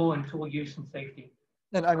of your tool and tool use and safety.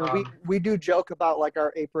 And I mean, we do joke about like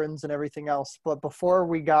our aprons and everything else, but before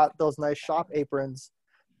we got those nice shop aprons,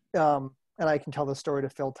 and I can tell the story to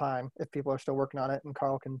fill time if people are still working on it, and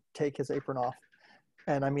Carl can take his apron off.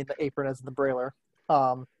 And I mean the apron as the brailer.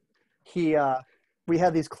 We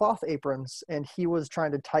had these cloth aprons, and he was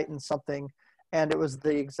trying to tighten something, and it was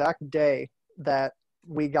the exact day that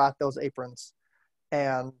we got those aprons.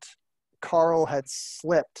 And Carl had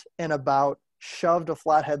slipped and about shoved a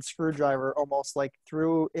flathead screwdriver almost like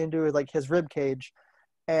through into like his rib cage.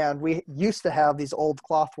 And we used to have these old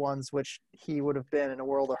cloth ones, which he would have been in a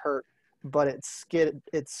world of hurt, but it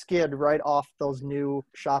skid right off those new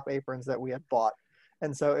shop aprons that we had bought.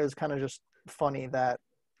 And so it was kind of just funny that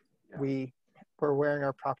we were wearing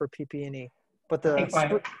our proper PPE. But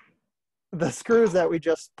the screws that we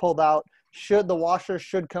just pulled out, the washer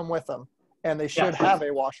should come with them, and they should have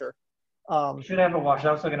a washer. You should have a washer.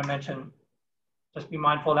 I was also going to mention, just be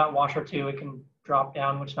mindful of that washer too. It can drop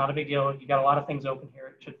down, which is not a big deal. If you got a lot of things open here,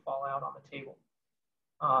 it should fall out on the table.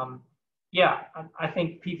 I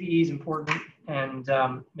think PPE is important, and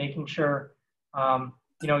making sure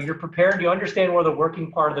you're prepared. You understand where the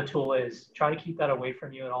working part of the tool is. Try to keep that away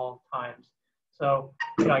from you at all times. So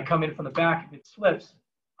I come in from the back. If it slips,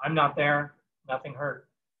 I'm not there. Nothing hurt.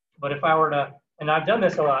 But if I were to, and I've done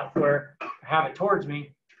this a lot, where have it towards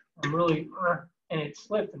me, I'm really, and it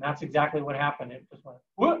slipped, and that's exactly what happened. It just went,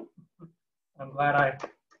 whoop. I'm glad I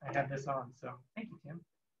had this on, so thank you, Tim.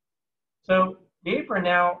 So the apron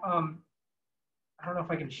now, I don't know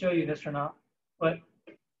if I can show you this or not, but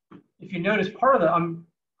if you notice part of the,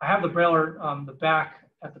 I have the brailer, the back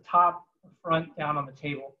at the top, the front down on the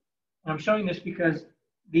table. And I'm showing this because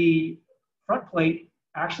the front plate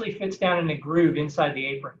actually fits down in a groove inside the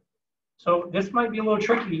apron. So this might be a little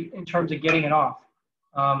tricky in terms of getting it off.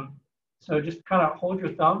 So just kind of hold your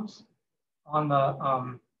thumbs on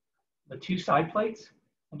the two side plates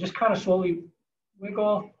and just kind of slowly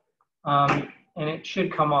wiggle, and it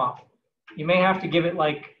should come off. You may have to give it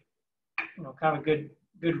like, kind of a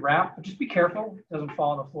good wrap, but just be careful it doesn't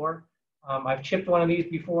fall on the floor. I've chipped one of these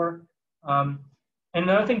before. And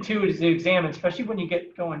another thing too is to examine, especially when you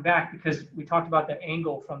get going back, because we talked about the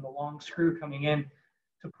angle from the long screw coming in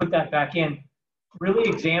to put that back in. Really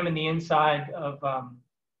examine the inside of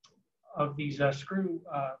these screw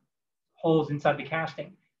holes inside the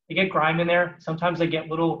casting. They get grime in there. Sometimes they get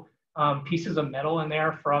little pieces of metal in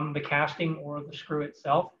there from the casting or the screw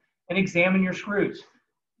itself. And examine your screws.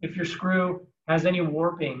 If your screw has any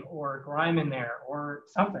warping or grime in there or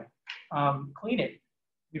something, clean it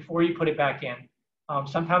before you put it back in.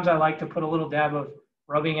 Sometimes I like to put a little dab of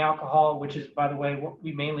rubbing alcohol, which is, by the way, what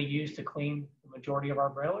we mainly use to clean the majority of our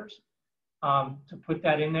brailers. To put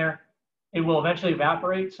that in there, it will eventually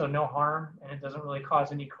evaporate, so no harm, and it doesn't really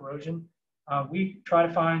cause any corrosion. We try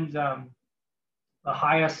to find the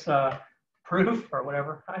highest proof or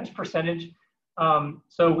whatever, highest percentage.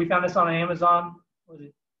 So we found this on Amazon. Was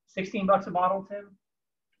it $16 a bottle, Tim?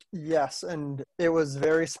 Yes, and it was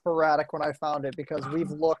very sporadic when I found it because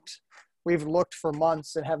we've looked for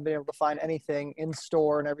months and haven't been able to find anything in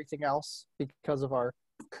store and everything else because of our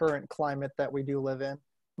current climate that we do live in.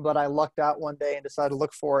 But I lucked out one day and decided to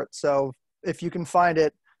look for it. So if you can find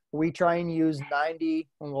it, we try and use 90,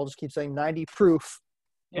 and we'll just keep saying 90 proof,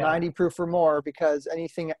 90 proof or more, because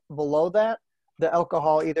anything below that, the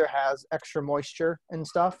alcohol either has extra moisture and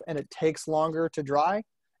stuff, and it takes longer to dry,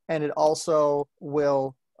 and it also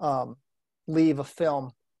will leave a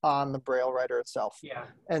film on the braille writer itself. Yeah.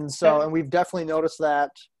 And so, and we've definitely noticed that,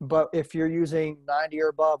 but if you're using 90 or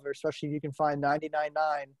above, or especially if you can find 99.9,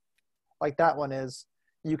 like that one is,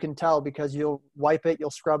 you can tell because you'll wipe it, you'll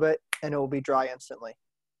scrub it, and it will be dry instantly.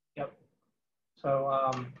 Yep.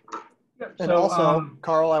 So, and also,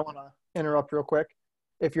 Carl, I want to interrupt real quick.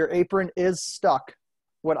 If your apron is stuck,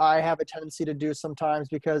 what I have a tendency to do sometimes,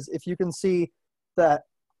 because if you can see that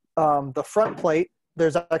the front plate,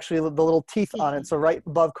 there's actually the little teeth on it. So right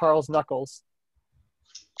above Carl's knuckles.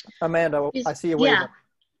 Amanda, I see you waving. Yeah,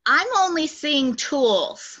 I'm only seeing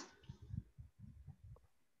tools.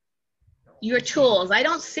 Your tools. I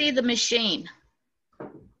don't see the machine.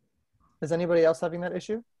 Is anybody else having that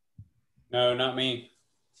issue? No, not me.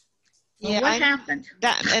 Well, yeah, what happened?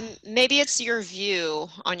 And maybe it's your view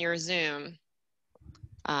on your Zoom.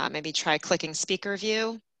 Maybe try clicking speaker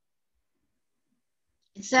view.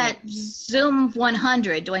 It's at Zoom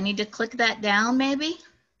 100. Do I need to click that down maybe?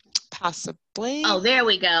 Possibly. Oh, there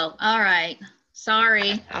we go. All right.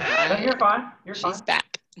 Sorry. No, you're fine. You're fine. She's back.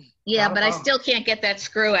 Yeah, but I still can't get that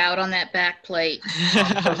screw out on that back plate.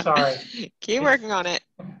 I'm so sorry. Keep working on it.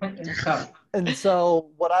 And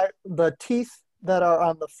so the teeth that are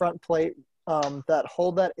on the front plate that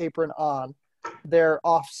hold that apron on, they're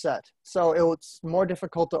offset. So it's more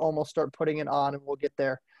difficult to almost start putting it on, and we'll get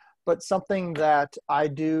there. But something that I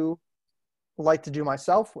do like to do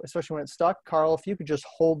myself, especially when it's stuck, Carl, if you could just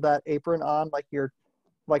hold that apron on like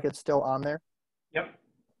it's still on there. Yep.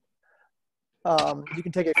 You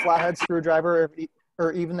can take a flathead screwdriver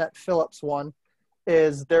or even that Phillips one.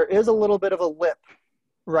 There is a little bit of a lip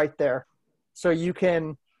right there. So you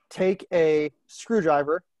can take a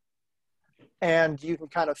screwdriver and you can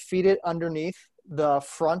kind of feed it underneath the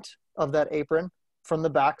front of that apron from the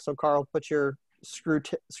back. So Carl, put your screw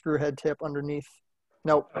head tip underneath.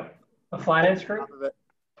 Nope. A flathead screw?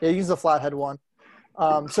 Yeah, use the flathead one.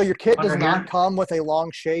 So your kit does not come with a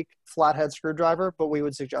long shake flathead screwdriver, but we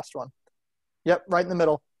would suggest one. Yep, right in the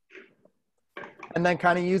middle. And then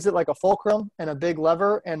kind of use it like a fulcrum and a big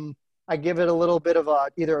lever, and I give it a little bit of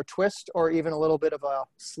either a twist or even a little bit of a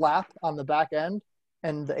slap on the back end,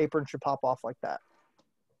 and the apron should pop off like that.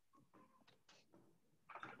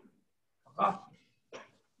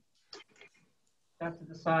 That to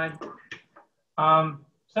the side.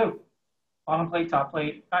 So bottom plate, top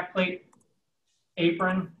plate, back plate,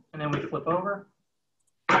 apron, and then we flip over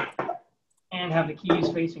and have the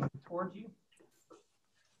keys facing towards you.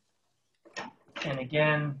 And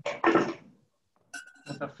again,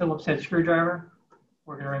 with a Phillips head screwdriver,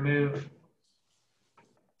 we're going to remove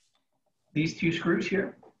these two screws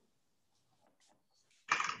here.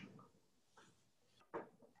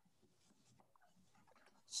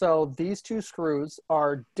 So these two screws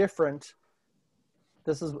are different.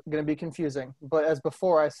 This is going to be confusing, but as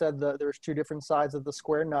before I said, there's two different sides of the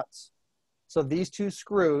square nuts. So these two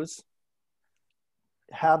screws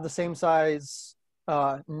have the same size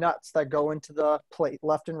nuts that go into the plate,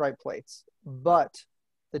 left and right plates, but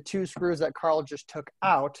the two screws that Carl just took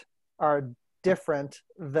out are different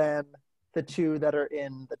than the two that are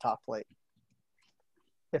in the top plate.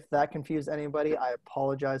 If that confused anybody, I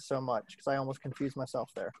apologize so much because I almost confused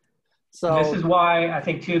myself there. So this is why I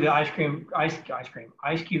think too the ice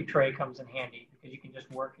cube tray comes in handy, because you can just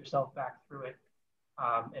work yourself back through it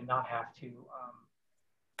and not have to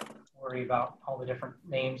worry about all the different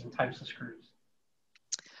names and types of screws.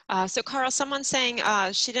 So Carl, someone's saying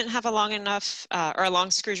she didn't have a long enough or a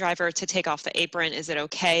long screwdriver to take off the apron. Is it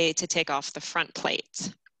okay to take off the front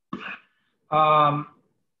plate?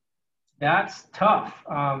 That's tough.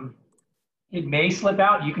 It may slip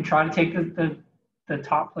out. You can try to take the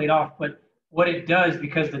top plate off, but what it does,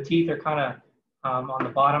 because the teeth are kind of on the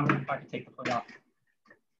bottom, if I can take the plate off.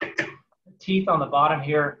 The teeth on the bottom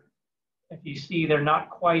here, if you see, they're not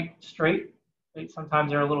quite straight.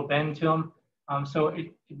 Sometimes they're a little bend to them. So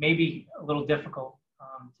it may be a little difficult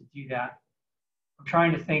to do that. I'm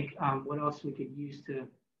trying to think what else we could use to,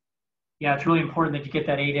 yeah, it's really important that you get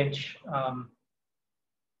that 8-inch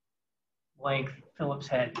length Phillips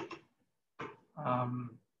head.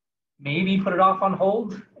 Maybe put it off on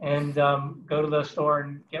hold and go to the store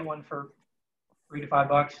and get one for $3 to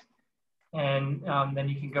 $5, and then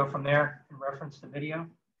you can go from there and reference the video.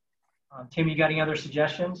 Tim, you got any other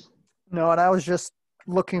suggestions? no, and I was just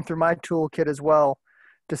looking through my toolkit as well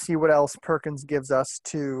to see what else Perkins gives us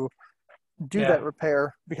to do that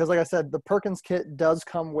repair, because like I said, the Perkins kit does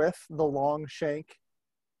come with the long shank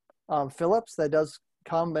Phillips. That does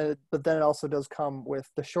come, but then it also does come with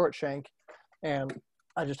the short shank, and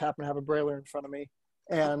I just happen to have a brailler in front of me,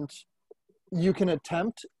 and you can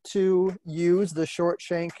attempt to use the short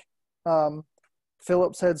shank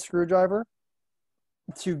Phillips head screwdriver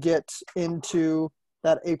to get into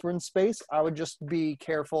that apron space. I would just be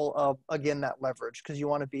careful of, again, that leverage, because you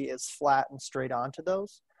want to be as flat and straight onto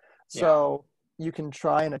those. So you can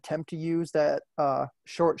try and attempt to use that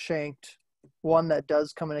short shanked one that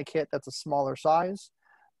does come in a kit that's a smaller size,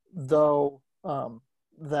 though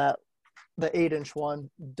that the 8-inch one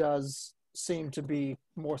does seem to be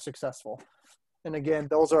more successful. And again,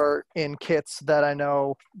 those are in kits that I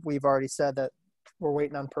know we've already said that we're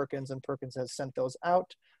waiting on Perkins, and Perkins has sent those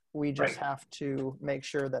out. We just have to make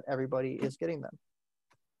sure that everybody is getting them.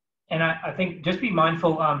 And I think just be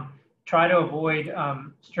mindful, try to avoid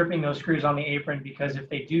stripping those screws on the apron, because if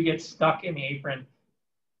they do get stuck in the apron,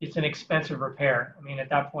 it's an expensive repair. I mean, at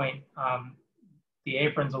that point, the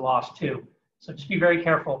apron's a loss too. So just be very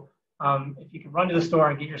careful. If you can run to the store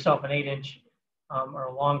and get yourself an 8-inch or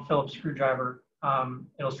a long Phillips screwdriver,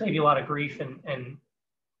 it'll save you a lot of grief and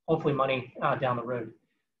hopefully money down the road.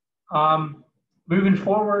 Moving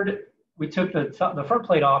forward, we took the front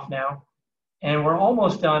plate off now, and we're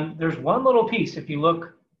almost done. There's one little piece, if you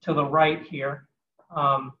look to the right here,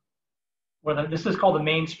 where this is called the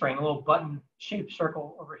mainspring, a little button-shaped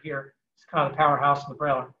circle over here. It's kind of the powerhouse of the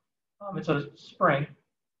brailler. It's a spring,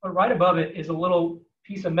 but right above it is a little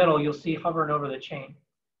piece of metal you'll see hovering over the chain.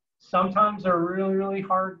 Sometimes they're really, really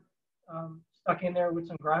hard stuck in there with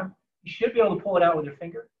some grime. You should be able to pull it out with your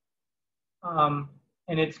finger. And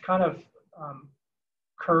it's kind of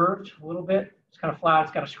curved a little bit. It's kind of flat.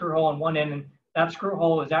 It's got a screw hole on one end, and that screw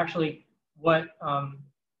hole is actually what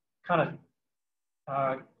kind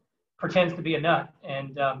of pretends to be a nut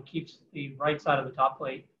and keeps the right side of the top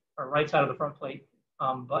plate or right side of the front plate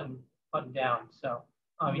buttoned down. So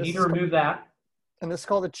you need to remove that. And this is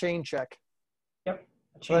called a chain check. Yep.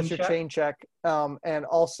 So that's your chain check. And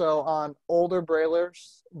also on older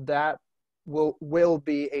brailers, that will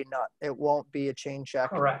be a nut. It won't be a chain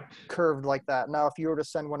check. Correct. Curved like that. Now, if you were to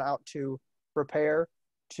send one out to repair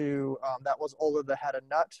to that was older that had a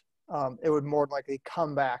nut, it would more likely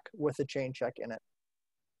come back with a chain check in it.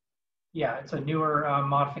 Yeah, it's a newer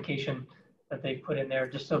modification that they put in there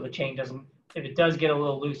just so the chain doesn't, if it does get a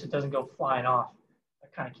little loose, it doesn't go flying off.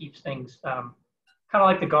 It kind of keeps things kind of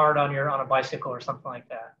like the guard on a bicycle or something like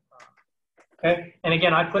that. Okay, and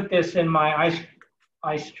again, I put this in my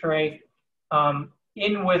ice tray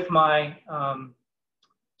in with my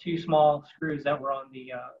 2 small screws that were on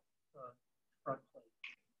the front plate.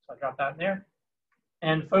 So I dropped that in there.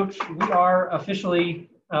 And folks, we are officially,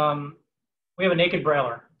 we have a naked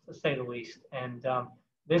brailler, to say the least. And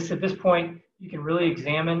at this point, you can really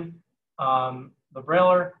examine the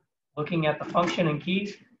brailler, looking at the function and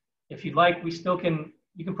keys. If you'd like,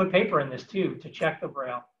 you can put paper in this too to check the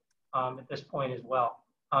braille at this point as well.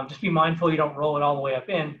 Just be mindful you don't roll it all the way up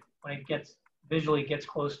in when it visually gets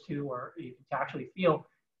close to, or you can actually feel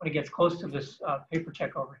when it gets close to this paper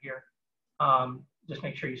check over here. Just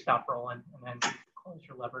make sure you stop rolling and then close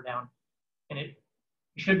your lever down. And you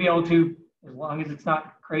should be able to, as long as it's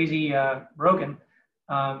not crazy broken,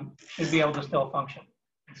 should be able to still function.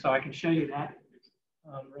 And so I can show you that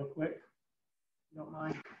real quick, if you don't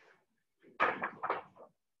mind.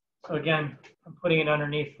 So again, I'm putting it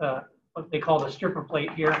underneath what they call the stripper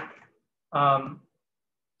plate here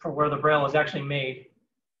for where the braille is actually made.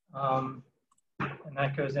 And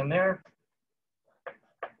that goes in there.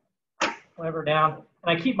 Lever down.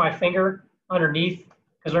 And I keep my finger underneath,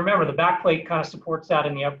 because remember, the back plate kind of supports that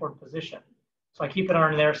in the upward position. So I keep it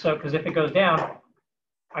under there, so because if it goes down,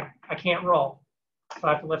 I can't roll. So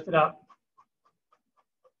I have to lift it up.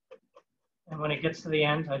 And when it gets to the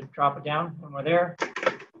end, I drop it down, and we're there.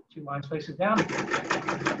 2 line spaces down.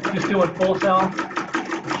 Just doing full cell,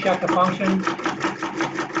 check the function.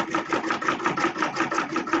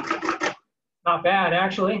 Not bad,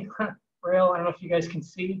 actually. Braille, I don't know if you guys can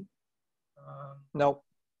see. Nope.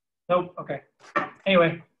 Nope, okay.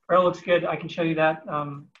 Anyway, Braille looks good. I can show you that at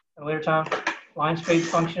a later time. Line space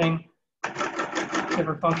functioning,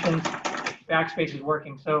 different functions, backspace is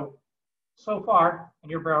working. So far,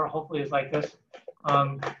 and your Braille hopefully is like this.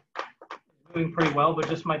 Doing pretty well, but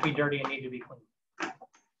just might be dirty and need to be cleaned.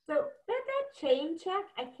 So that chain check,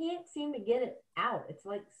 I can't seem to get it out. It's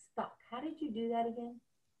like stuck. How did you do that again?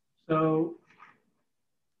 So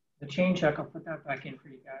the chain check, I'll put that back in for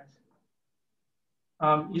you guys.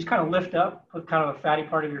 You just kind of lift up, put kind of a fatty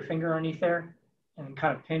part of your finger underneath there, and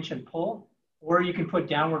kind of pinch and pull. Or you can put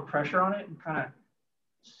downward pressure on it and kind of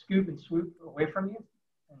scoop and swoop away from you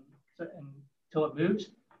until it moves.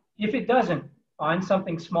 If it doesn't, find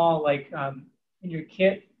something small like in your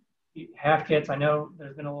kit, half kits, I know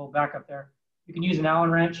there's been a little backup there. You can use an Allen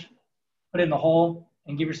wrench, put it in the hole,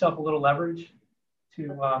 and give yourself a little leverage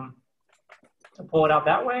to pull it out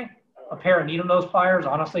that way. A pair of needle nose pliers,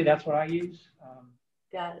 honestly, that's what I use.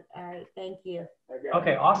 Got it. All right, thank you.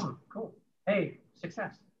 Okay, awesome, cool. Hey,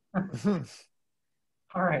 success.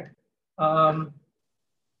 All right.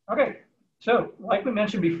 Okay, so like we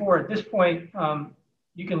mentioned before, at this point,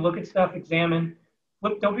 you can look at stuff, examine,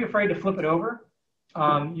 flip. Don't be afraid to flip it over.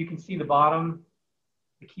 You can see the bottom,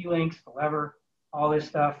 the key links, the lever, all this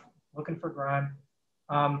stuff, looking for grime.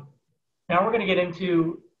 Now we're going to get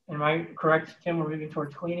into, am I correct, Tim, we're moving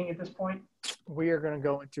towards cleaning at this point? We are going to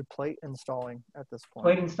go into plate installing at this point.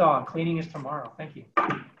 Plate installing. Cleaning is tomorrow. Thank you.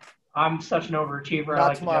 I'm such an overachiever. Not I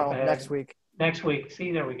like tomorrow, to jump ahead. next week. Next week.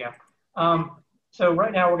 See, there we go. So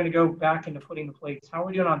right now we're going to go back into putting the plates. How are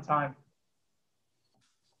we doing on time?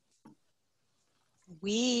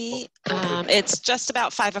 It's just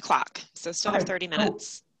about 5 o'clock, so still have 30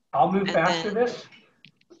 minutes. Cool. I'll move fast through this,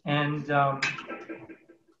 and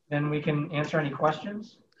then we can answer any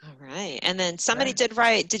questions. All right, and then somebody did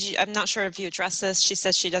write, I'm not sure if you addressed this, she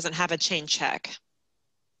says she doesn't have a chain check.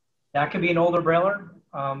 That could be an older brailler.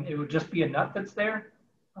 It would just be a nut that's there.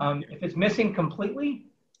 If it's missing completely,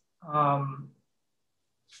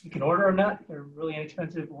 you can order a nut. They're really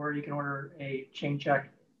inexpensive, or you can order a chain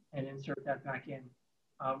check and insert that back in.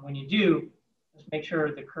 When you do, just make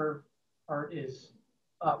sure the curve part is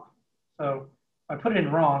up. So if I put it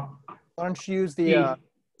in wrong. Why don't you use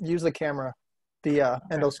the camera, the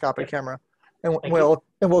endoscopic camera, and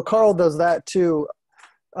well, Carl does that too.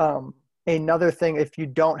 Another thing, if you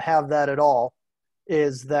don't have that at all,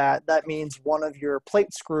 is that means one of your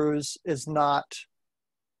plate screws is not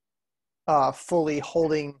fully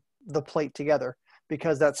holding the plate together,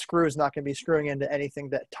 because that screw is not going to be screwing into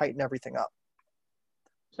anything that tighten everything up.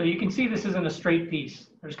 So you can see this isn't a straight piece.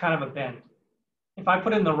 There's kind of a bend. If I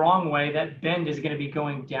put it in the wrong way, that bend is going to be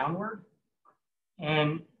going downward.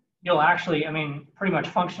 And you'll actually, I mean, pretty much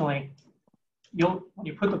functionally, when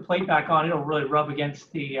you put the plate back on, it'll really rub against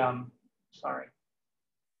the,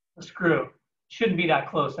 the screw. Shouldn't be that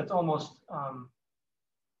close. That's almost,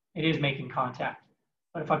 it is making contact.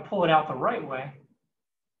 But if I pull it out the right way,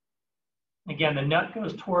 again, the nut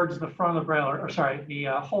goes towards the front of the brailler, the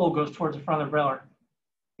hole goes towards the front of the brailler.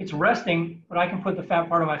 It's resting, but I can put the fat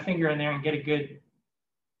part of my finger in there and get a good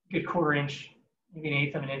 1/4 inch, maybe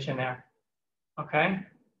 1/8 of an inch in there. Okay,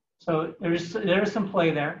 so there's some play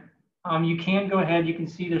there. You can go ahead. You can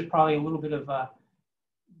see there's probably a little bit of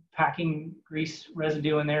packing grease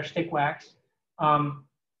residue in there, stick wax. I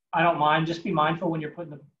don't mind. Just be mindful when you're putting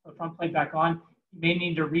the front plate back on. You may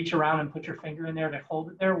need to reach around and put your finger in there to hold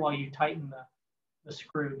it there while you tighten the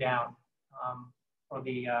screw down. for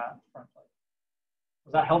the front plate.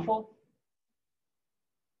 Was that helpful?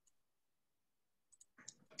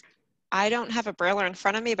 I don't have a brailler in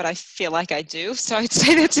front of me, but I feel like I do. So I'd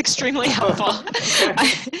say that's extremely helpful.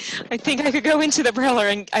 I think I could go into the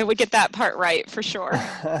brailler and I would get that part right for sure.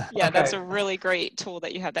 Yeah, that's a really great tool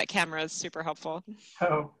that you have. That camera is super helpful.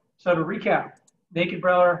 So to recap, naked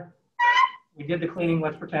brailler, we did the cleaning,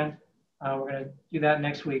 let's pretend. We're gonna do that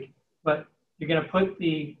next week. But you're gonna put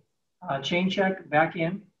the chain check back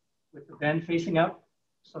in with the bend facing up.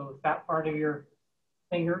 So that part of your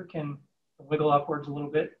finger can wiggle upwards a little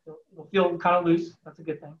bit. It'll feel kind of loose. That's a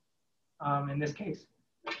good thing in this case.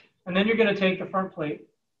 And then you're going to take the front plate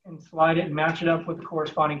and slide it and match it up with the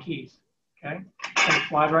corresponding keys. Okay, and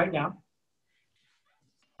slide right down.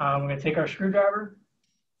 We're going to take our screwdriver,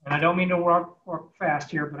 and I don't mean to work fast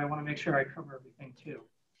here, but I want to make sure I cover everything too.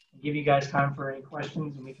 And give you guys time for any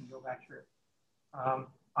questions, and we can go back through it.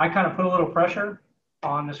 I kind of put a little pressure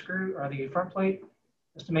on the screw or the front plate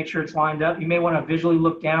just to make sure it's lined up. You may want to visually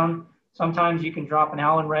look down. Sometimes you can drop an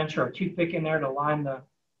Allen wrench or a toothpick in there to line the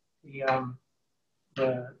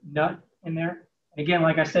nut in there. And again,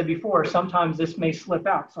 like I said before, sometimes this may slip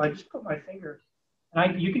out. So I just put my finger,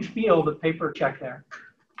 and you can feel the paper check there.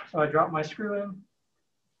 So I drop my screw in.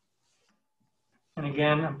 And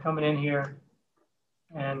again, I'm coming in here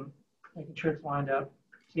and making sure it's lined up.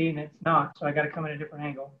 See, and it's not, so I got to come in a different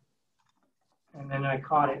angle. And then I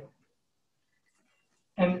caught it.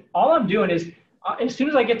 And all I'm doing is, as soon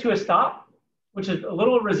as I get to a stop, which is a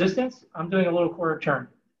little resistance, I'm doing a little quarter turn.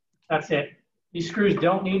 That's it. These screws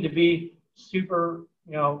don't need to be super,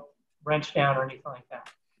 wrenched down or anything like that.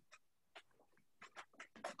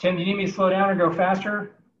 Tim, do you need me to slow down or go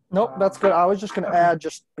faster? Nope, that's good. I was just going to add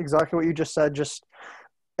just exactly what you just said. Just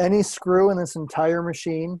any screw in this entire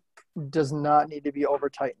machine does not need to be over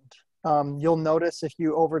tightened. You'll notice if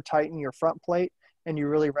you over tighten your front plate and you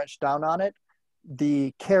really wrench down on it,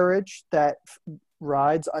 the carriage that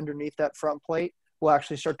rides underneath that front plate will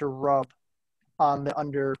actually start to rub on the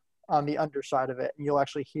underside of it, and you'll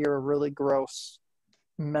actually hear a really gross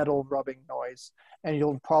metal rubbing noise, and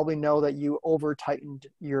you'll probably know that you over tightened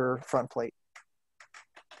your front plate.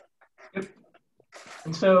 Yep.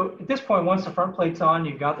 And so at this point, once the front plate's on,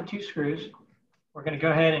 you've got the two screws. We're going to go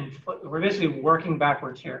ahead and we're basically working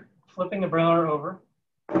backwards here, flipping the brailler over.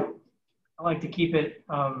 I like to keep it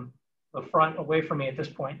the front away from me at this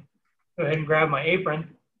point. Go ahead and grab my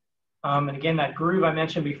apron. And again, that groove I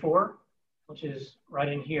mentioned before, which is right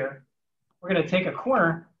in here. We're going to take a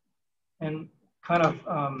corner and kind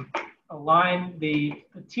of align the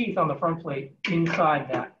teeth on the front plate inside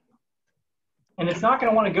that. And it's not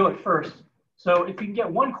going to want to go at first. So if you can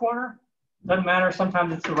get one corner, doesn't matter.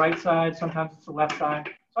 Sometimes it's the right side, sometimes it's the left side,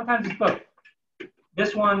 sometimes it's both.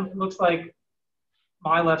 This one, it looks like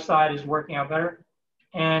my left side is working out better.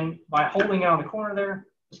 And by holding it on the corner there,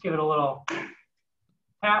 just give it a little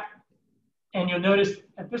tap. And you'll notice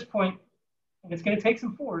at this point, and it's going to take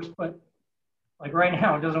some force, but like right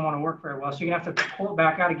now, it doesn't want to work very well. So you're going to have to pull it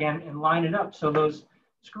back out again and line it up. So those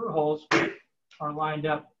screw holes are lined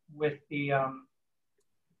up with the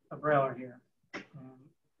brailler here. And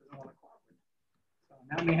it doesn't want to cooperate. So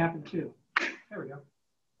that may happen too. There we go.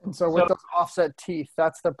 And so with those offset teeth,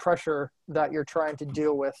 that's the pressure that you're trying to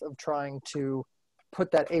deal with of trying to put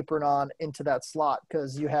that apron on into that slot,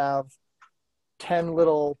 because you have 10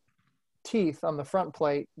 little teeth on the front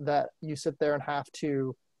plate that you sit there and have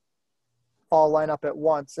to all line up at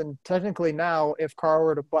once. And technically now, if Carl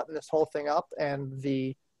were to button this whole thing up and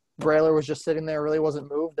the brailler was just sitting there, really wasn't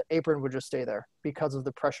moved, the apron would just stay there because of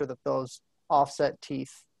the pressure that those offset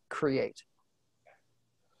teeth create.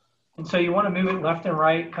 And so you want to move it left and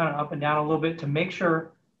right, kind of up and down a little bit to make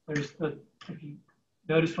sure there's if you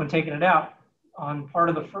notice when taking it out, on part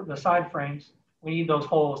of the side frames, we need those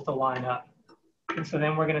holes to line up. And so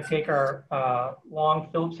then we're going to take our long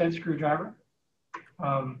Phillips head screwdriver.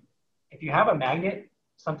 If you have a magnet,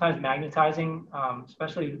 sometimes magnetizing,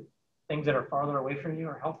 especially things that are farther away from you,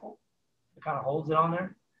 are helpful. It kind of holds it on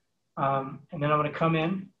there. And then I'm going to come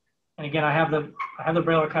in, and again, I have the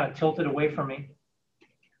brailler kind of tilted away from me.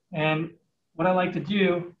 And what I like to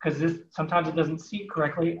do, because sometimes it doesn't seat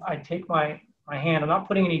correctly, I take my hand. I'm not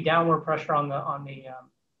putting any downward pressure on the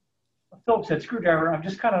Phillips head screwdriver. I'm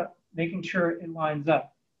just kind of making sure it lines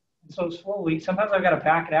up. And so slowly, sometimes I've got to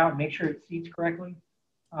back it out and make sure it seats correctly.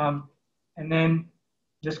 And then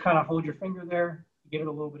just kind of hold your finger there, give it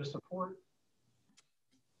a little bit of support,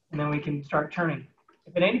 and then we can start turning.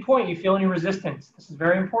 If at any point you feel any resistance, this is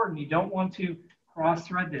very important. You don't want to cross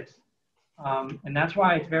thread this. And that's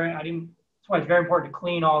why it's very important to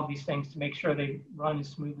clean all of these things to make sure they run as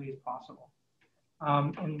smoothly as possible.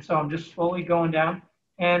 And so I'm just slowly going down.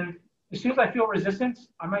 And as soon as I feel resistance,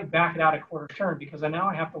 I might back it out a quarter turn because now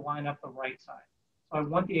I have to line up the right side. So I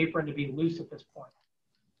want the apron to be loose at this point.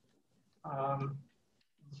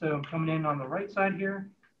 So I'm coming in on the right side here.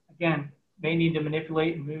 Again, may need to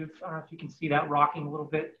manipulate and move. I don't know if you can see that rocking a little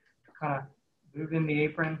bit, kind of move in the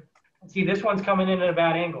apron. And see, this one's coming in at a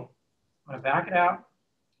bad angle. I'm gonna back it out.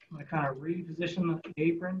 I'm gonna kind of reposition the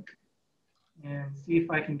apron and see if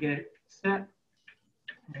I can get it set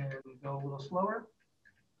and go a little slower.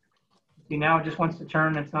 See, now it just wants to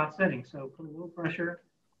turn and it's not setting. So put a little pressure.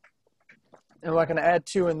 And what I'm going to add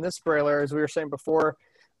too in this brailer, as we were saying before,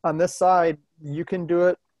 on this side, you can do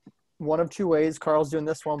it one of two ways. Carl's doing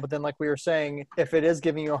this one, but then like we were saying, if it is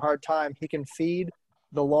giving you a hard time, he can feed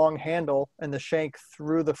the long handle and the shank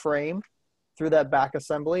through the frame, through that back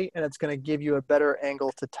assembly, and it's going to give you a better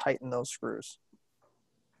angle to tighten those screws.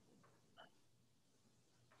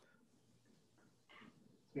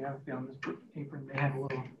 Yeah, on this apron, they have a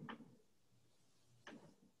little.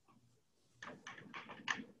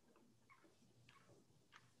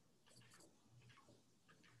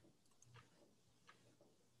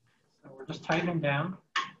 So we're just tightening down.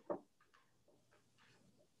 This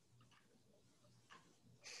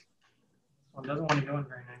one doesn't want to go in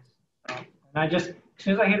very nice. So, and I just, as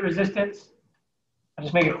soon as I hit resistance, I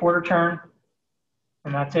just make a quarter turn,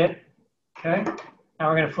 and that's it. Okay. Now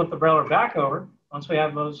we're going to flip the brailer back over. Once we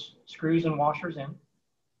have those screws and washers in,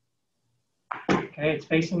 okay, it's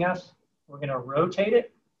facing us. We're going to rotate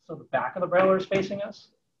it so the back of the brailer is facing us.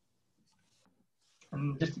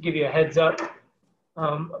 And just to give you a heads up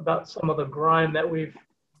about some of the grime that we've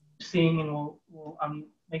seen, and we'll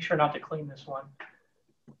make sure not to clean this one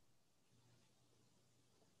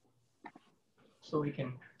so we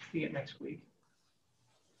can see it next week.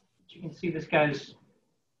 But you can see this guy's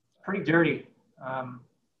pretty dirty.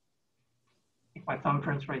 My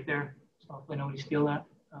thumbprint's right there, so hopefully nobody steal that.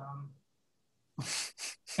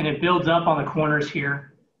 And it builds up on the corners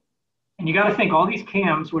here. And you got to think all these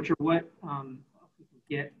cams, which are what if we can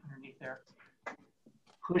get underneath there,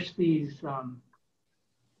 push these. I don't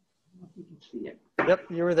know if you can see it. Yep,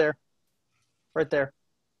 you were there, right there.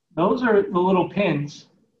 Those are the little pins.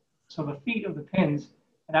 So the feet of the pins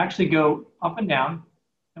that actually go up and down,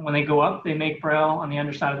 and when they go up, they make braille on the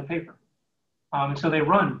underside of the paper. And so they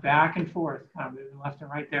run back and forth, kind of moving left and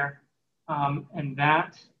right there. And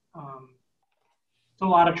that, it's a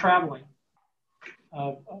lot of traveling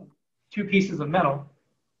of two pieces of metal.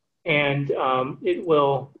 And it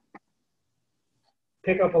will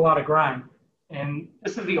pick up a lot of grime. And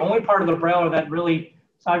this is the only part of the brailer that really,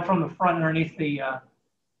 aside from the front underneath the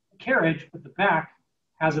carriage, but the back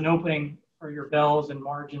has an opening for your bells and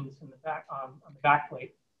margins in the back, on the back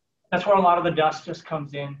plate. That's where a lot of the dust just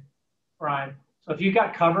comes in. Grime. So if you've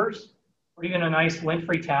got covers or even a nice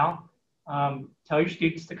lint-free towel, tell your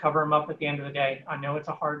students to cover them up at the end of the day. I know it's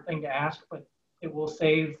a hard thing to ask, but it will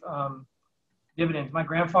save dividends. My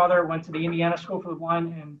grandfather went to the Indiana School for the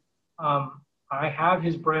Blind, and I have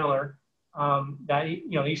his brailer that,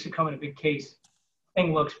 you know, they used to come in a big case.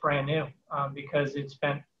 Thing looks brand new because it's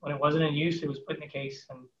been, when it wasn't in use, it was put in a case.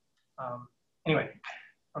 And anyway,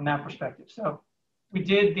 from that perspective. So we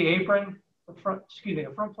did the apron, the front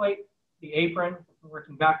plate, the apron, we're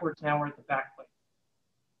working backwards. Now we're at the back plate.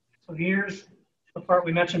 So here's the part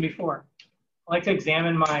we mentioned before. I like to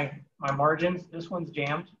examine my margins. This one's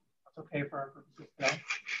jammed. That's okay for our purposes today.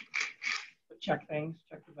 But check things,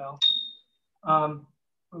 check the bell.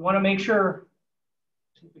 We want to make sure,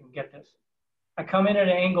 see if we can get this. I come in at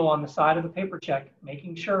an angle on the side of the paper check,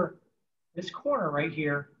 making sure this corner right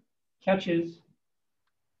here catches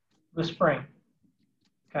the spring.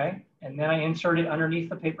 Okay, and then I insert it underneath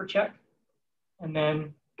the paper check and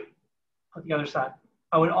then put the other side.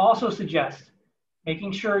 I would also suggest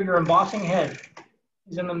making sure your embossing head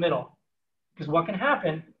is in the middle, because what can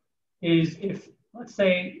happen is if, let's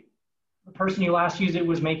say, the person you last used it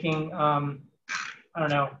was making, I don't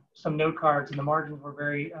know, some note cards and the margins were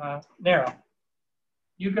very narrow.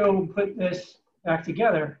 You go put this back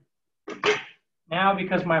together. Now,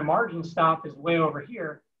 because my margin stop is way over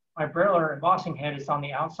here, my brailer embossing head is on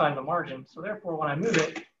the outside of the margin. So therefore, when I move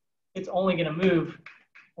it, it's only going to move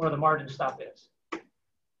where the margin stop is.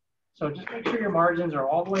 So just make sure your margins are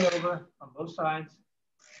all the way over on both sides.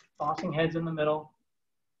 Embossing head's in the middle.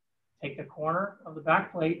 Take the corner of the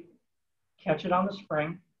back plate, catch it on the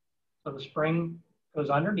spring. So the spring goes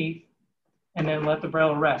underneath, and then let the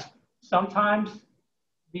brailer rest. Sometimes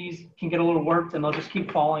these can get a little warped and they'll just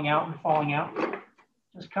keep falling out and falling out.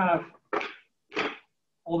 Just kind of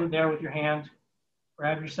hold it there with your hand,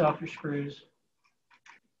 grab yourself your screws,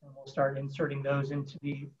 And we'll start inserting those into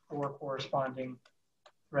the 4 corresponding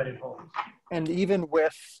threaded holes. And even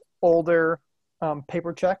with older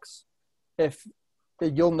paper checks, if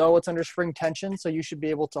you'll know it's under spring tension, so you should be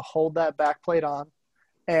able to hold that back plate on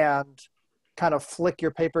and kind of flick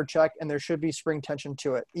your paper check, and there should be spring tension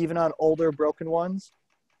to it. Even on older broken ones,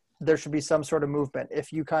 there should be some sort of movement.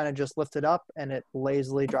 If you kind of just lift it up and it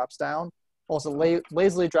lazily drops down, also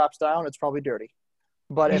lazily drops down, it's probably dirty.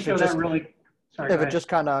 But if it just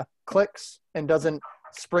kind of clicks and doesn't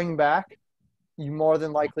spring back, you more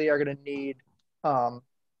than likely are going to need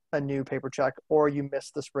a new paper check, or you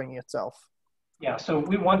miss the spring itself. Yeah, so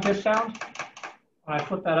we want this sound when I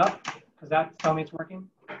flip that up, because that tells me it's working.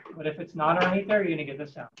 But if it's not underneath there, you're going to get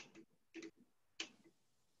this sound.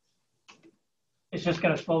 It's just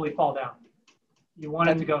going to slowly fall down. You want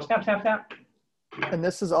it to go snap, snap, snap. And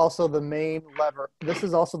this is also the main lever. This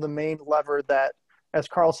is also the main lever that, as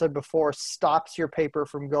Carl said before, stops your paper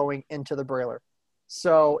from going into the brailler.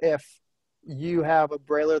 So if you have a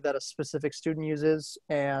brailler that a specific student uses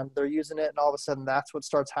and they're using it and all of a sudden that's what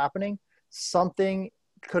starts happening, something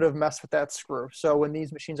could have messed with that screw. So when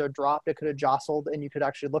these machines are dropped, it could have jostled, and you could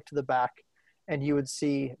actually look to the back and you would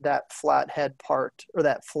see that flat head part, or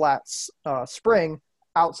that flat spring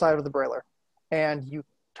outside of the brailler. And you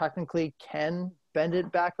technically can bend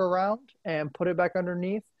it back around and put it back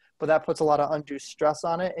underneath, but that puts a lot of undue stress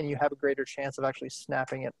on it and you have a greater chance of actually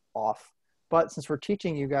snapping it off. But since we're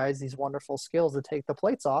teaching you guys these wonderful skills to take the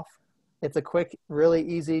plates off, it's a quick, really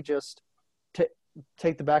easy, just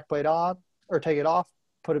take the back plate on, or take it off,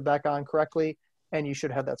 put it back on correctly, and you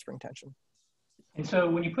should have that spring tension. And so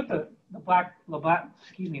when you put the back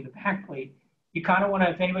plate, you kind of want to,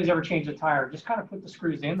 if anybody's ever changed a tire, just kind of put the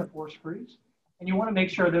screws in, the 4 screws, and you want to make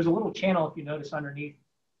sure there's a little channel, if you notice, underneath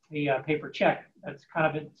the paper check that's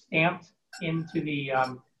kind of stamped into the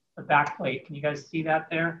back plate. Can you guys see that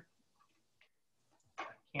there?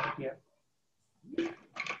 Can't yet.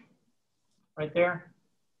 Right there.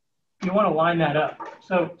 You want to line that up.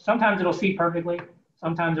 So sometimes it'll see perfectly.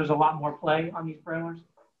 Sometimes there's a lot more play on these brailers.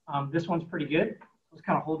 This one's pretty good. Let's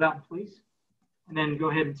kind of hold that in place. And then go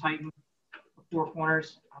ahead and tighten the 4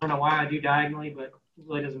 corners. I don't know why I do diagonally, but it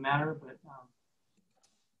really doesn't matter. But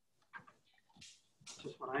it's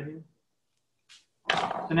just what I do.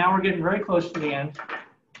 So now we're getting very close to the end.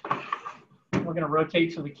 We're going to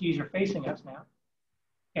rotate so the keys are facing us now.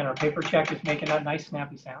 And our paper check is making that nice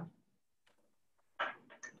snappy sound.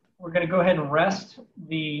 We're going to go ahead and rest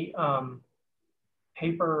the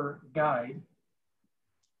paper guide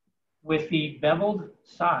with the beveled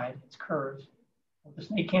side. It's curved. Well, the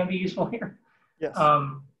snake can be useful here. Yes.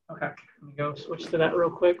 Okay, let me go switch to that real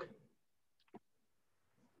quick.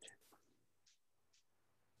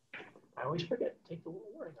 I always forget to take the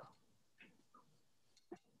little word off.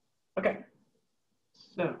 Okay,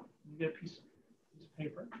 so let me get a piece of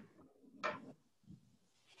paper.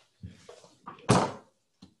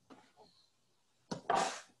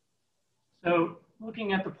 So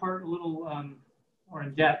looking at the part a little more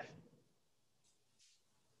in depth,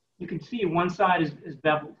 you can see one side is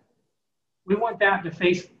beveled. We want that to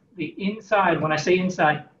face the inside. When I say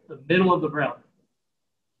inside, the middle of the brailler.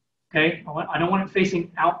 Okay, I don't want it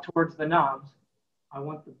facing out towards the knobs. I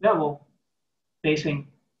want the bevel facing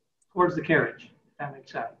towards the carriage, if that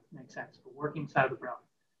makes sense, the working side of the brailler.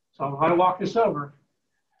 So if I walk this over,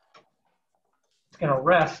 it's going to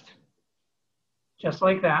rest just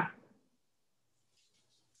like that.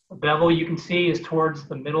 The bevel you can see is towards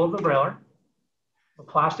the middle of the brailler. The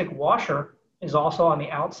plastic washer is also on the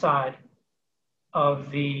outside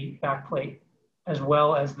of the back plate, as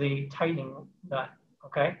well as the tightening nut,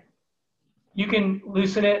 okay? You can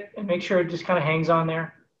loosen it and make sure it just kind of hangs on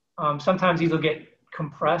there. Sometimes these will get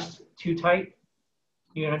compressed too tight.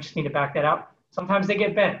 You just need to back that out. Sometimes they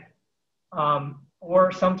get bent.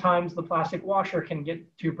 Or sometimes the plastic washer can get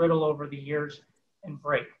too brittle over the years and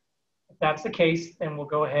break. If that's the case, then we'll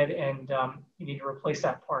go ahead and you need to replace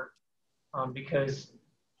that part because,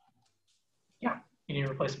 yeah, you need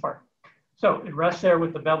to replace the part. So it rests there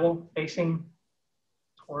with the bevel facing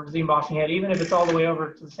towards the embossing head. Even if it's all the way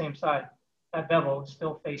over to the same side, that bevel is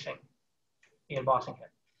still facing the embossing head,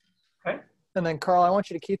 okay? And then Carl, I want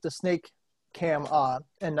you to keep the snake cam on.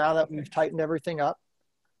 And now that we've tightened everything up,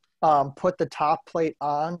 put the top plate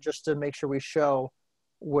on just to make sure we show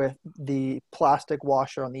with the plastic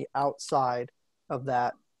washer on the outside of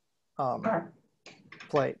that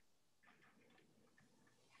plate.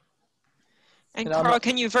 And Carl,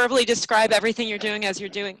 can you verbally describe everything you're doing as you're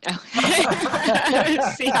doing? Oh.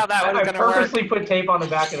 See how that was going to work. I purposely put tape on the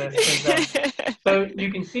back of this. So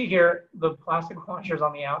you can see here, the plastic washer's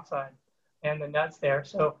on the outside and the nuts there.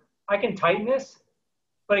 So I can tighten this,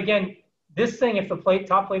 But again, this thing, if the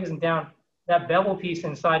top plate isn't down, that bevel piece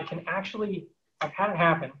inside can actually, I've had it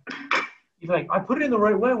happen. You're like, I put it in the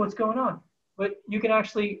right way, what's going on? But you can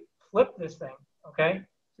actually flip this thing, okay?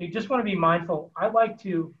 So you just want to be mindful. I like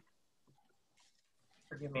to,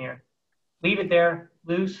 forgive me here, leave it there,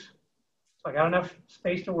 loose, so I got enough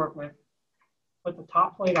space to work with. Put the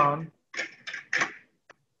top plate on,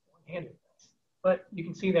 one-handed, but you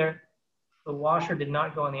can see there, the washer did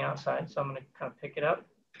not go on the outside, so I'm going to kind of pick it up,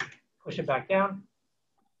 push it back down,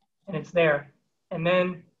 and it's there. And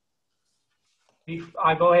then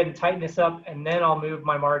I go ahead and tighten this up, and then I'll move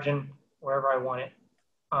my margin wherever I want it.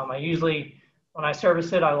 I usually, when I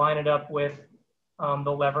service it, I line it up with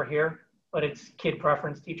the lever here, but it's kid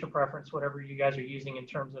preference, teacher preference, whatever you guys are using in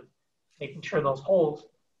terms of making sure those holes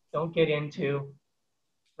don't get into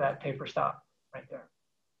that paper stop right there,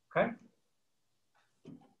 okay?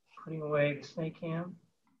 Putting away the snake cam.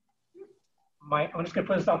 I'm just gonna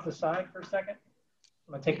put this off to the side for a second.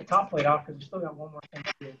 I'm gonna take the top plate off because we still got one more thing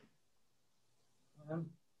to do.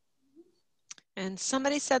 And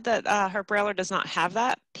somebody said that her brailler does not have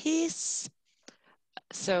that piece.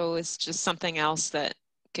 So it's just something else that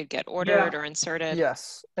could get ordered or inserted.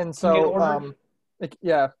 Yes. And so, and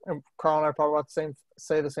Carl and I are probably about to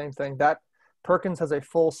say the same thing. That Perkins has a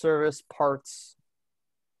full service parts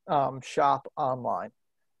shop online.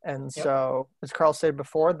 And so, as Carl said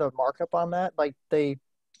before, the markup on that, like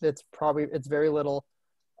it's very little.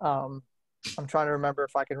 I'm trying to remember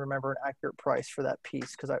if I can remember an accurate price for that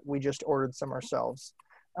piece because we just ordered some ourselves.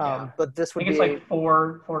 But this would be like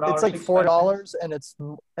 $4. It's like $4,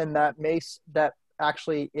 and that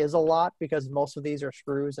actually is a lot because most of these are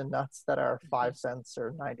screws and nuts that are 5 cents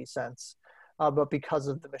or 90 cents. But because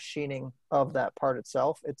of the machining of that part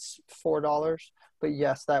itself, it's $4. But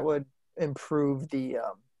yes, that would improve the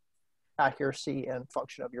accuracy and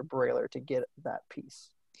function of your brailler to get that piece.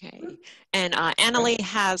 Okay. And Annalie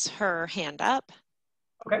has her hand up.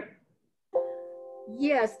 Okay.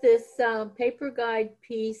 Yes, this paper guide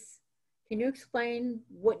piece, can you explain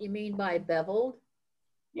what you mean by beveled?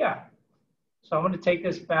 Yeah. So I'm going to take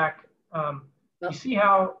this back. You see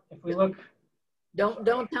how, if we look.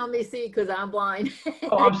 Don't tell me see because I'm blind.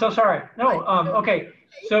 Oh, I'm so sorry. No. Okay.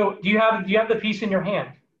 So do you have the piece in your hand?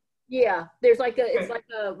 Yeah. There's like it's like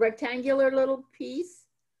a rectangular little piece.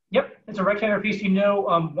 Yep, it's a rectangular piece.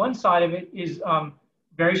 One side of it is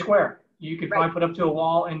very square. You could probably put up to a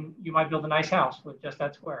wall, and you might build a nice house with just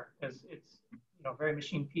that square because it's very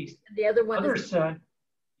machined piece. And the other one side,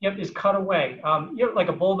 is cut away. Like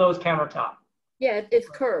a bullnose countertop. Yeah, it's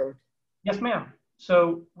curved. Yes, ma'am.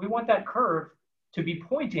 So we want that curve to be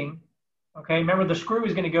pointing. Okay, remember the screw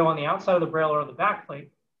is going to go on the outside of the brailler or the back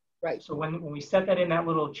plate. Right. So when we set that in that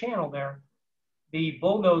little channel there, the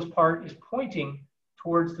bullnose part is pointing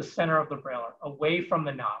towards the center of the brailler, away from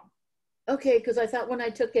the knob. Okay, because I thought when I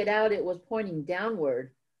took it out, it was pointing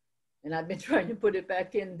downward, and I've been trying to put it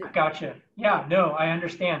back in. Gotcha. Yeah, no, I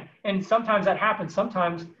understand. And sometimes that happens.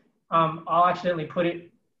 Sometimes I'll accidentally put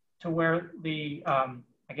it to where the,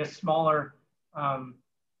 smaller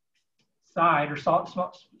side or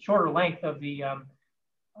shorter length of the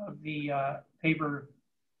paper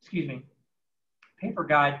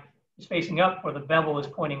guide is facing up where the bevel is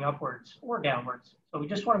pointing upwards or downwards. So we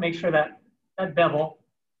just want to make sure that that bevel,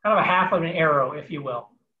 kind of a half of an arrow, if you will,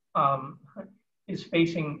 is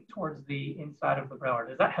facing towards the inside of the brailler.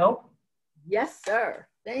 Does that help? Yes, sir.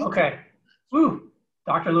 Thank you. Okay. Woo!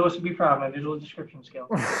 Dr. Lewis would be proud of my visual description skills.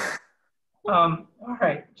 All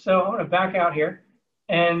right, so I'm going to back out here.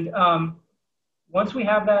 And once we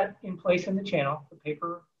have that in place in the channel, the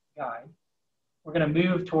paper guide, we're going to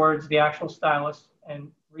move towards the actual stylus and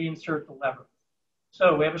reinsert the lever.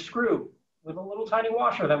 So we have a screw with a little tiny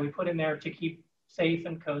washer that we put in there to keep safe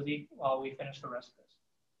and cozy while we finish the rest of this.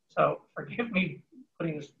 So forgive me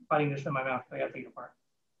biting this in my mouth. I got to take it apart.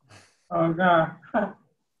 Oh God.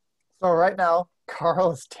 So right now,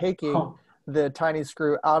 Carl is taking the tiny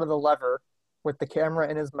screw out of the lever with the camera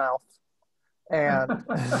in his mouth. And,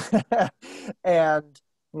 and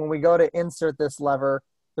when we go to insert this lever,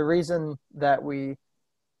 the reason that we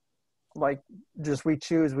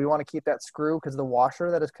choose, we want to keep that screw because the washer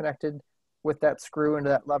that is connected with that screw into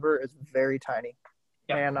that lever is very tiny.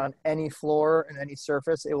 Yep. And on any floor and any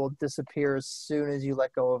surface, it will disappear as soon as you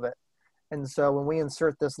let go of it. And so when we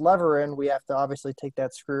insert this lever in, we have to obviously take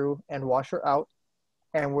that screw and washer out,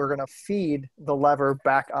 and we're going to feed the lever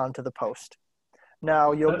back onto the post.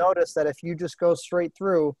 Now, you'll notice that if you just go straight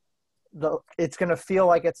through, it's going to feel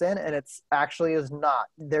like it's in, and it's actually is not.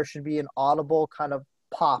 There should be an audible kind of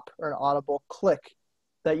pop or an audible click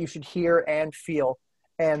that you should hear and feel.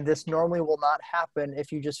 And this normally will not happen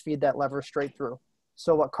if you just feed that lever straight through.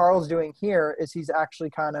 So what Carl's doing here is he's actually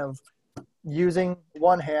kind of using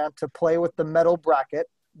one hand to play with the metal bracket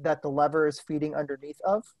that the lever is feeding underneath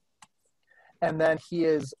of. And then he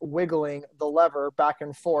is wiggling the lever back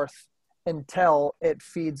and forth until it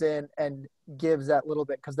feeds in and gives that little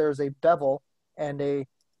bit, because there's a bevel and a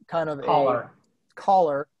kind of a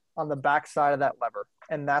collar on the back side of that lever.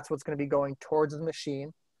 And that's what's going to be going towards the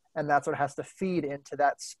machine. And that's what has to feed into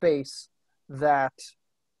that space that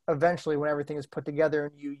eventually, when everything is put together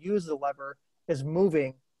and you use the lever, is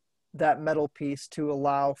moving that metal piece to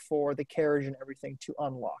allow for the carriage and everything to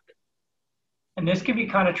unlock. And this can be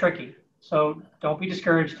kind of tricky. So don't be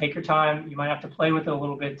discouraged. Take your time. You might have to play with it a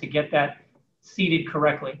little bit to get that seated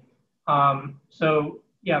correctly. So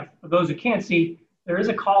yeah, for those who can't see, there is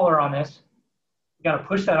a collar on this. You got to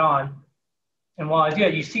push that on. And while I do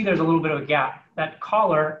that, you see there's a little bit of a gap. That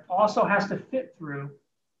collar also has to fit through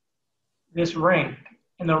this ring.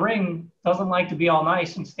 And the ring doesn't like to be all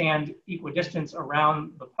nice and stand equidistant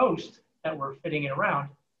around the post that we're fitting it around.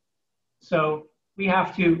 So we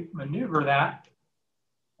have to maneuver that,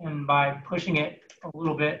 and by pushing it a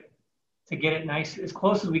little bit to get it nice, as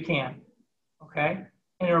close as we can, okay?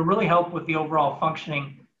 And it'll really help with the overall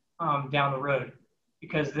functioning down the road,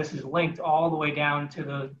 because this is linked all the way down to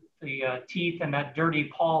the teeth and that dirty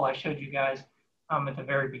pawl I showed you guys at the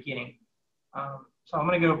very beginning. So I'm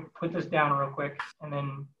gonna go put this down real quick and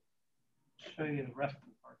then show you the rest of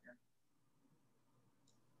the part here.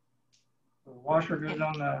 So the washer goes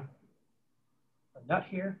on the nut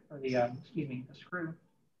here, or the screw.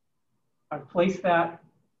 I've placed that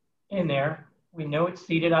in there. We know it's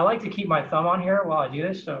seated. I like to keep my thumb on here while I do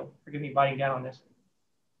this, so forgive me biting down on this.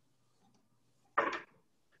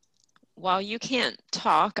 While you can't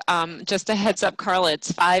talk, just a heads up, Carl,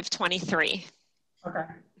 it's 5:23. Okay.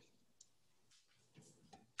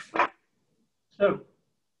 So,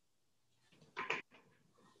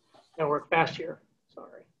 gonna work fast here.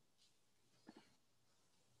 Sorry.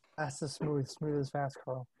 Fast is smooth, smooth is fast,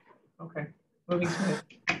 Carl. Okay, moving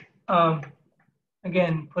smooth.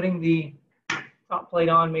 Again, putting the top plate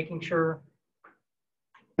on, making sure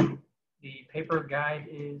the paper guide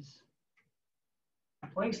is in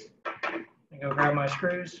place. I go grab my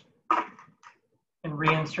screws and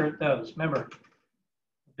reinsert those. Remember,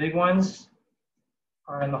 the big ones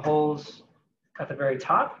are in the holes at the very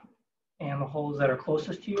top and the holes that are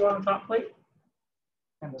closest to you on the top plate.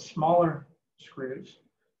 And the smaller screws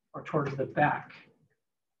are towards the back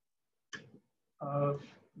of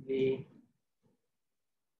the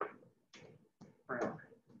braille.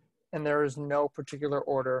 And there is no particular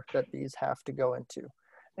order that these have to go into.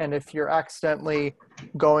 And if you're accidentally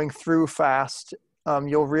going through fast,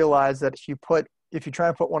 you'll realize that if you try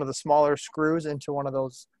and put one of the smaller screws into one of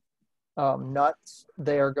those nuts,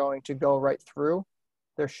 they are going to go right through.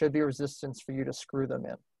 There should be resistance for you to screw them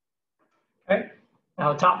in. Okay,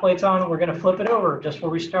 now the top plate's on. We're going to flip it over just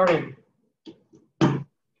where we started. Okay,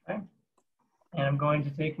 and I'm going to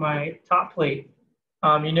take my top plate.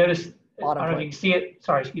 You notice, I don't know if you can see it.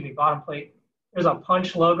 Sorry, excuse me, bottom plate. There's a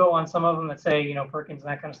punch logo on some of them that say, you know, Perkins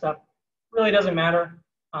and that kind of stuff. Really doesn't matter.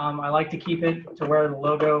 I like to keep it to where the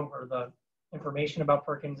logo or the information about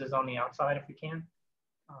Perkins is on the outside if we can.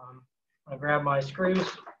 I'm gonna grab my screws,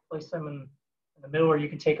 place them in the middle, or you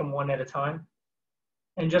can take them one at a time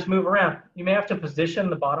and just move around. You may have to position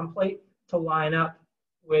the bottom plate to line up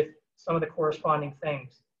with some of the corresponding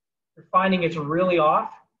things. If you're finding it's really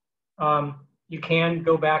off, you can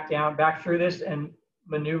go back through this and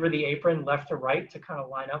maneuver the apron left to right to kind of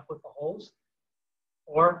line up with the holes.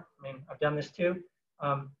 Or, I mean, I've done this too.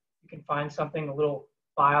 You can find something, a little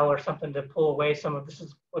file or something to pull away some of this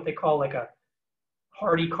is what they call like a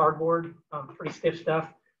hardy cardboard, pretty stiff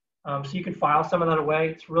stuff. So you can file some of that away.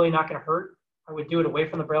 It's really not going to hurt. I would do it away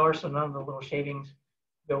from the brailer so none of the little shavings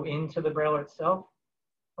go into the brailer itself.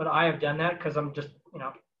 But I have done that because I'm just, you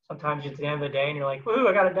know, sometimes it's the end of the day and you're like, woohoo,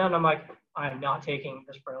 I got it done. I'm like, I'm not taking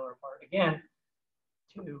this brailer apart again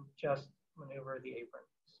to just maneuver the apron.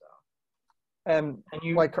 So, and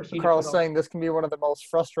like Carl's saying, this can be one of the most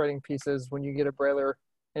frustrating pieces when you get a brailer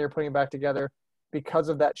and you're putting it back together. Because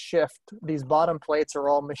of that shift, these bottom plates are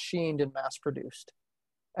all machined and mass produced.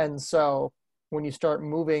 And so when you start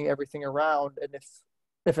moving everything around, and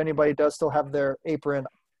if anybody does still have their apron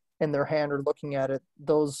in their hand or looking at it,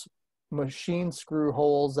 those machine screw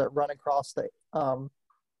holes that run across the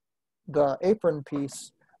apron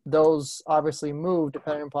piece, those obviously move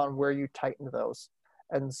depending upon where you tighten those.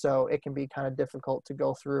 And so it can be kind of difficult to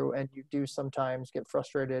go through, and you do sometimes get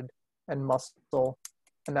frustrated and muscle.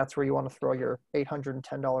 And that's where you want to throw your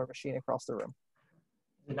 $810 machine across the room.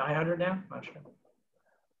 Is it 900 now? Not sure.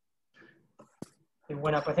 They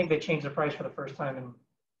went up. I think they changed the price for the first time in,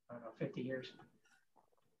 I don't know, 50 years.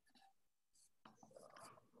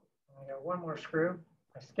 I got one more screw.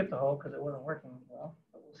 I skipped a hole because it wasn't working well,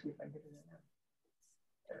 but we'll see if I get it in there.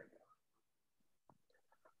 There we go.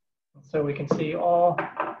 And so we can see all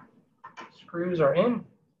screws are in.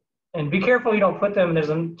 And be careful you don't put them, there's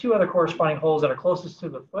two other corresponding holes that are closest to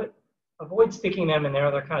the foot. Avoid sticking them in there,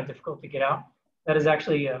 they're kind of difficult to get out. That is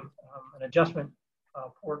actually an adjustment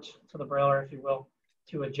port to the brailler, if you will,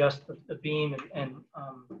 to adjust the beam and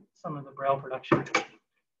some of the braille production.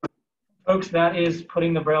 Folks, that is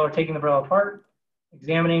putting the brailler, taking the braille apart,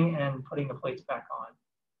 examining, and putting the plates back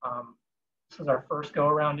on. This is our first go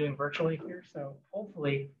around doing virtually here, so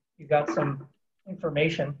hopefully you got some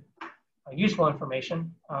information, useful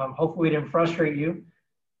information. Hopefully it didn't frustrate you,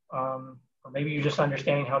 or maybe you're just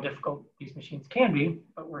understanding how difficult these machines can be,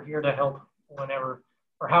 but we're here to help whenever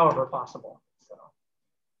or however possible. So,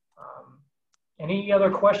 any other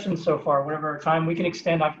questions so far? Whatever time we can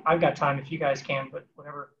extend, I've got time if you guys can, but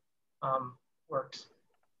whatever works.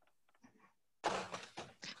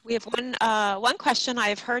 We have one question.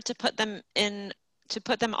 I've heard to put them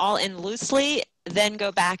all in loosely, then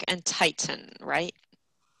go back and tighten, right?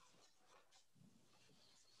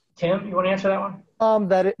 Tim, you want to answer that one?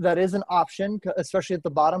 That is an option, especially at the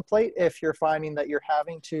bottom plate. If you're finding that you're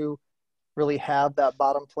having to really have that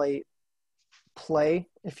bottom plate play,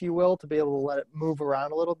 if you will, to be able to let it move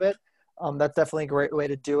around a little bit, that's definitely a great way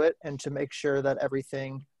to do it, and to make sure that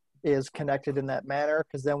everything is connected in that manner,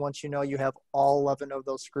 because then once you know you have all 11 of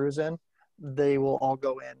those screws in, they will all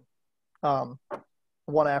go in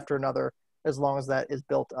one after another, as long as that is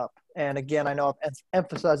built up. And again, I know I've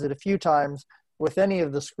emphasized it a few times, with any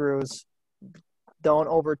of the screws, don't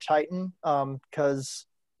over tighten, because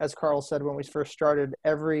as Carl said when we first started,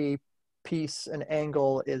 every piece and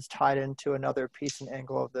angle is tied into another piece and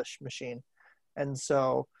angle of this machine. And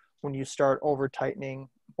so when you start over tightening,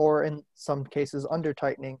 or in some cases under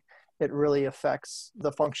tightening, it really affects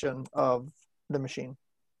the function of the machine.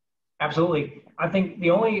 Absolutely. I think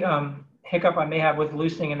the only hiccup I may have with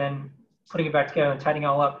loosening and then putting it back together and tightening it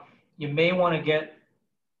all up, you may want to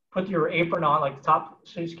put your apron on, like the top,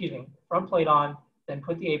 front plate on, then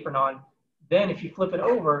put the apron on. Then if you flip it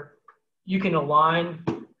over, you can align,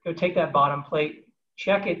 go take that bottom plate,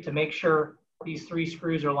 check it to make sure these 3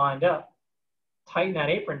 screws are lined up, tighten that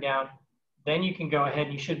apron down, then you can go ahead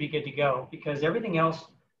and you should be good to go, because everything else,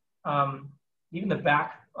 even the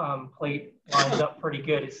back plate lines up pretty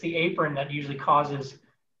good. It's the apron that usually causes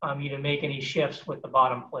you to make any shifts with the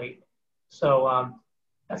bottom plate. So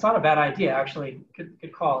that's not a bad idea, actually.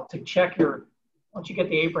 Good call. To check once you get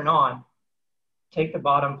the apron on, take the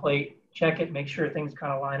bottom plate, check it, make sure things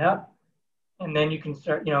kind of line up, and then you can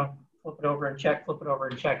start, flip it over and check, flip it over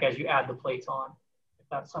and check as you add the plates on, if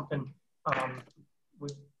that's something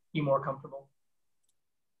would be more comfortable.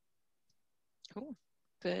 Cool.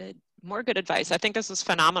 Good. More good advice. I think this was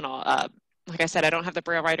phenomenal. Like I said, I don't have the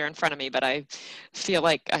braille writer in front of me, but I feel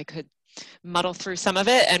like I could muddle through some of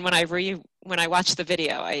it. And when I watch the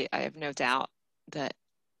video, I have no doubt that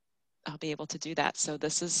I'll be able to do that. So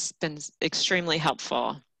this has been extremely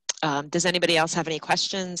helpful. Does anybody else have any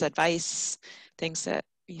questions, advice, things that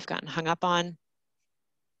you've gotten hung up on?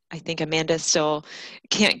 I think Amanda still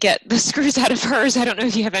can't get the screws out of hers. I don't know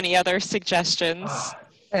if you have any other suggestions.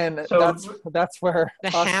 And so that's where the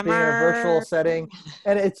us hammer, being a virtual setting,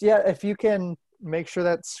 and it's, if you can make sure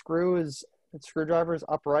that screwdriver is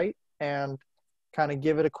upright and kind of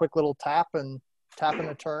give it a quick little tap and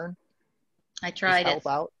a turn. I tried it. Help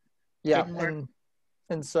out. Yeah, Didn't work.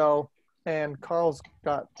 and Carl's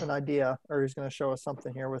got an idea, or he's going to show us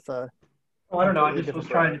something here with a. Well, I don't know. I just was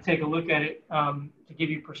trying to take a look at it to give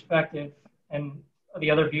you perspective, and the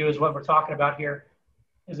other view is what we're talking about here.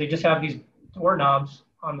 Is they just have these door knobs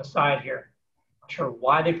on the side here. Not sure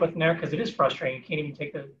why they put them there, because it is frustrating. You can't even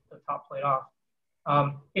take the top plate off.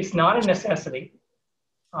 It's not a necessity.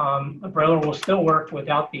 The brailler will still work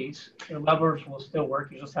without these. Your levers will still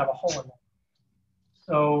work. You just have a hole in them.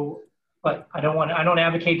 So, but I don't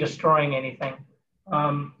advocate destroying anything.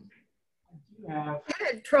 I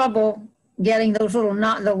had trouble getting those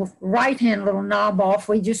the right-hand little knob off.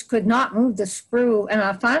 We just could not move the screw, and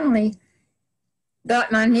I finally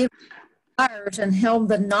got my new pliers and held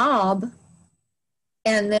the knob,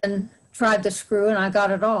 and then tried the screw, and I got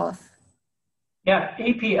it off. Yeah,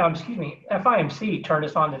 FIMC turned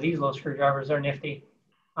us on to these little screwdrivers. They're nifty.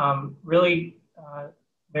 Really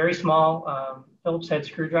very small Phillips head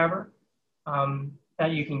screwdriver that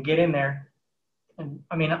you can get in there. And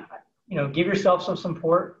I mean, give yourself some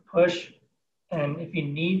support, push, and if you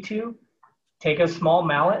need to, take a small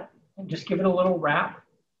mallet and just give it a little wrap,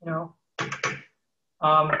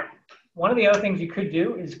 One of the other things you could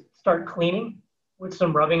do is start cleaning with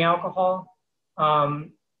some rubbing alcohol.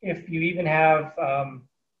 If you even have,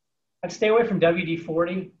 I'd stay away from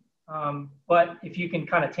WD-40, but if you can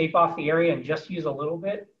kind of tape off the area and just use a little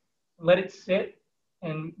bit, let it sit,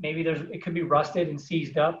 and maybe it could be rusted and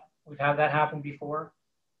seized up. We've had that happen before.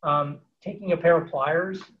 Taking a pair of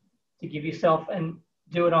pliers to give yourself, and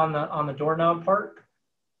do it on the doorknob part,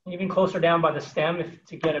 even closer down by the stem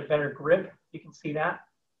to get a better grip. You can see that.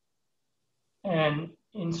 And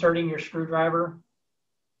inserting your screwdriver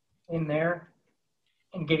in there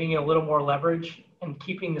and giving it a little more leverage and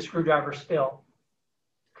keeping the screwdriver still,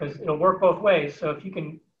 because it'll work both ways. So if you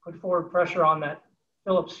can put forward pressure on that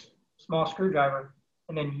Phillips small screwdriver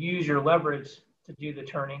and then use your leverage to do the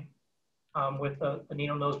turning with the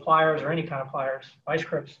needle nose pliers or any kind of pliers, vice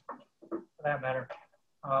grips for that matter.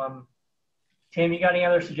 Tim, you got any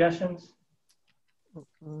other suggestions?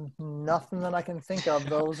 Nothing that I can think of.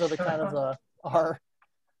 Those are the kind of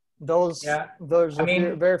those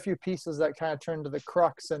very few pieces that kind of turn to the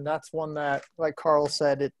crux, and that's one that, like Carl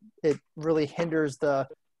said, it really hinders the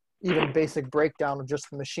even basic breakdown of just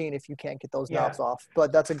the machine if you can't get those knobs off.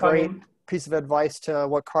 But that's a great piece of advice to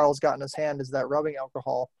what Carl's got in his hand, is that rubbing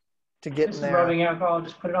alcohol to get in there. Rubbing alcohol,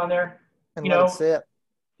 just put it on there and let it sit.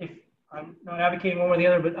 If I'm not advocating one or the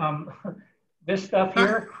other, but this stuff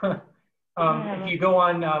here, if you go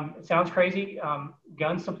on, it sounds crazy,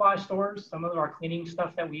 gun supply stores, some of our cleaning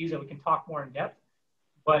stuff that we use that we can talk more in depth,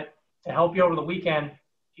 but to help you over the weekend,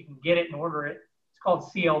 if you can get it and order it, it's called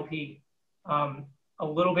CLP. A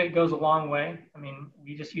little bit goes a long way. I mean,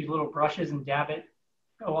 we just use little brushes and dab it,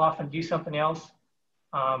 go off and do something else.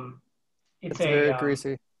 It's very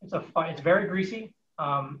greasy. It's very greasy.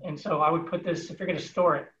 And so I would put this, if you're going to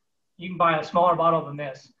store it, you can buy a smaller bottle than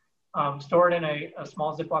this. Store it in a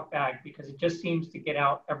small Ziploc bag, because it just seems to get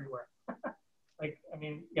out everywhere. Like, I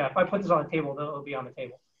mean, yeah, if I put this on the table, it'll be on the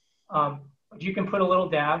table. But you can put a little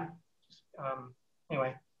dab.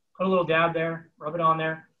 Anyway, put a little dab there, rub it on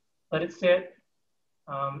there, let it sit,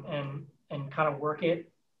 and kind of work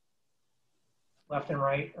it left and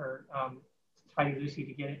right, or tighty loosey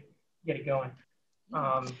to get it going.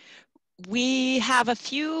 We have a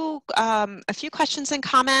few questions and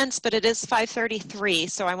comments, but it is 5:33,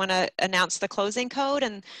 so I want to announce the closing code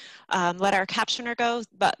and let our captioner go.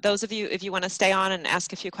 But those of you, if you want to stay on and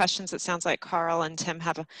ask a few questions, it sounds like Carl and Tim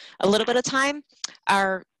have a little bit of time.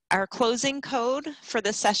 Our closing code for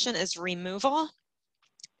this session is removal.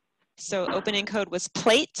 So opening code was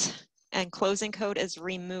plate and closing code is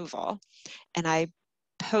removal. And I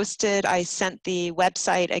sent the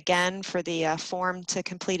website again for the form to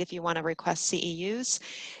complete if you want to request CEUs.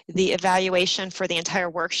 The evaluation for the entire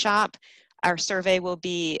workshop, our survey will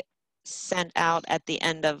be sent out at the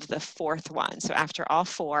end of the fourth one, so after all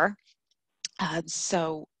four.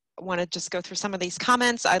 So I want to just go through some of these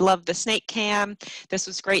comments. I love the snake cam. This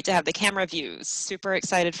was great to have the camera views. Super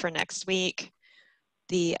excited for next week.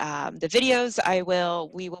 The videos,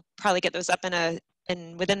 we will probably get those up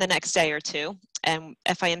within the next day or two. And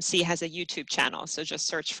FIMC has a YouTube channel, so just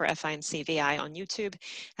search for FIMC-VI on YouTube,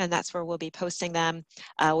 and that's where we'll be posting them.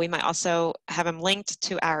 We might also have them linked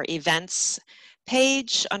to our events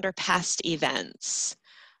page under past events.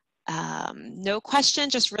 No question,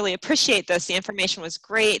 just really appreciate this. The information was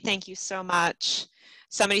great. Thank you so much.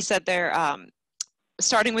 Somebody said they're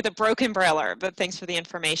starting with a broken brailler, but thanks for the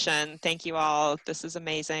information. Thank you all. This is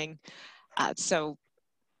amazing.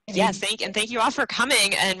 Yes, thank you all for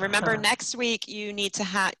coming. And remember, next week you need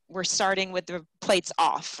to we're starting with the plates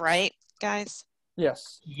off, right, guys?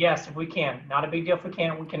 Yes. Yes, if we can. Not a big deal if we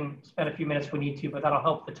can't. We can spend a few minutes if we need to, but that'll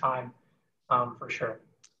help the time for sure.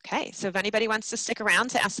 Okay, so if anybody wants to stick around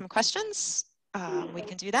to ask some questions, we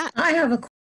can do that. I have a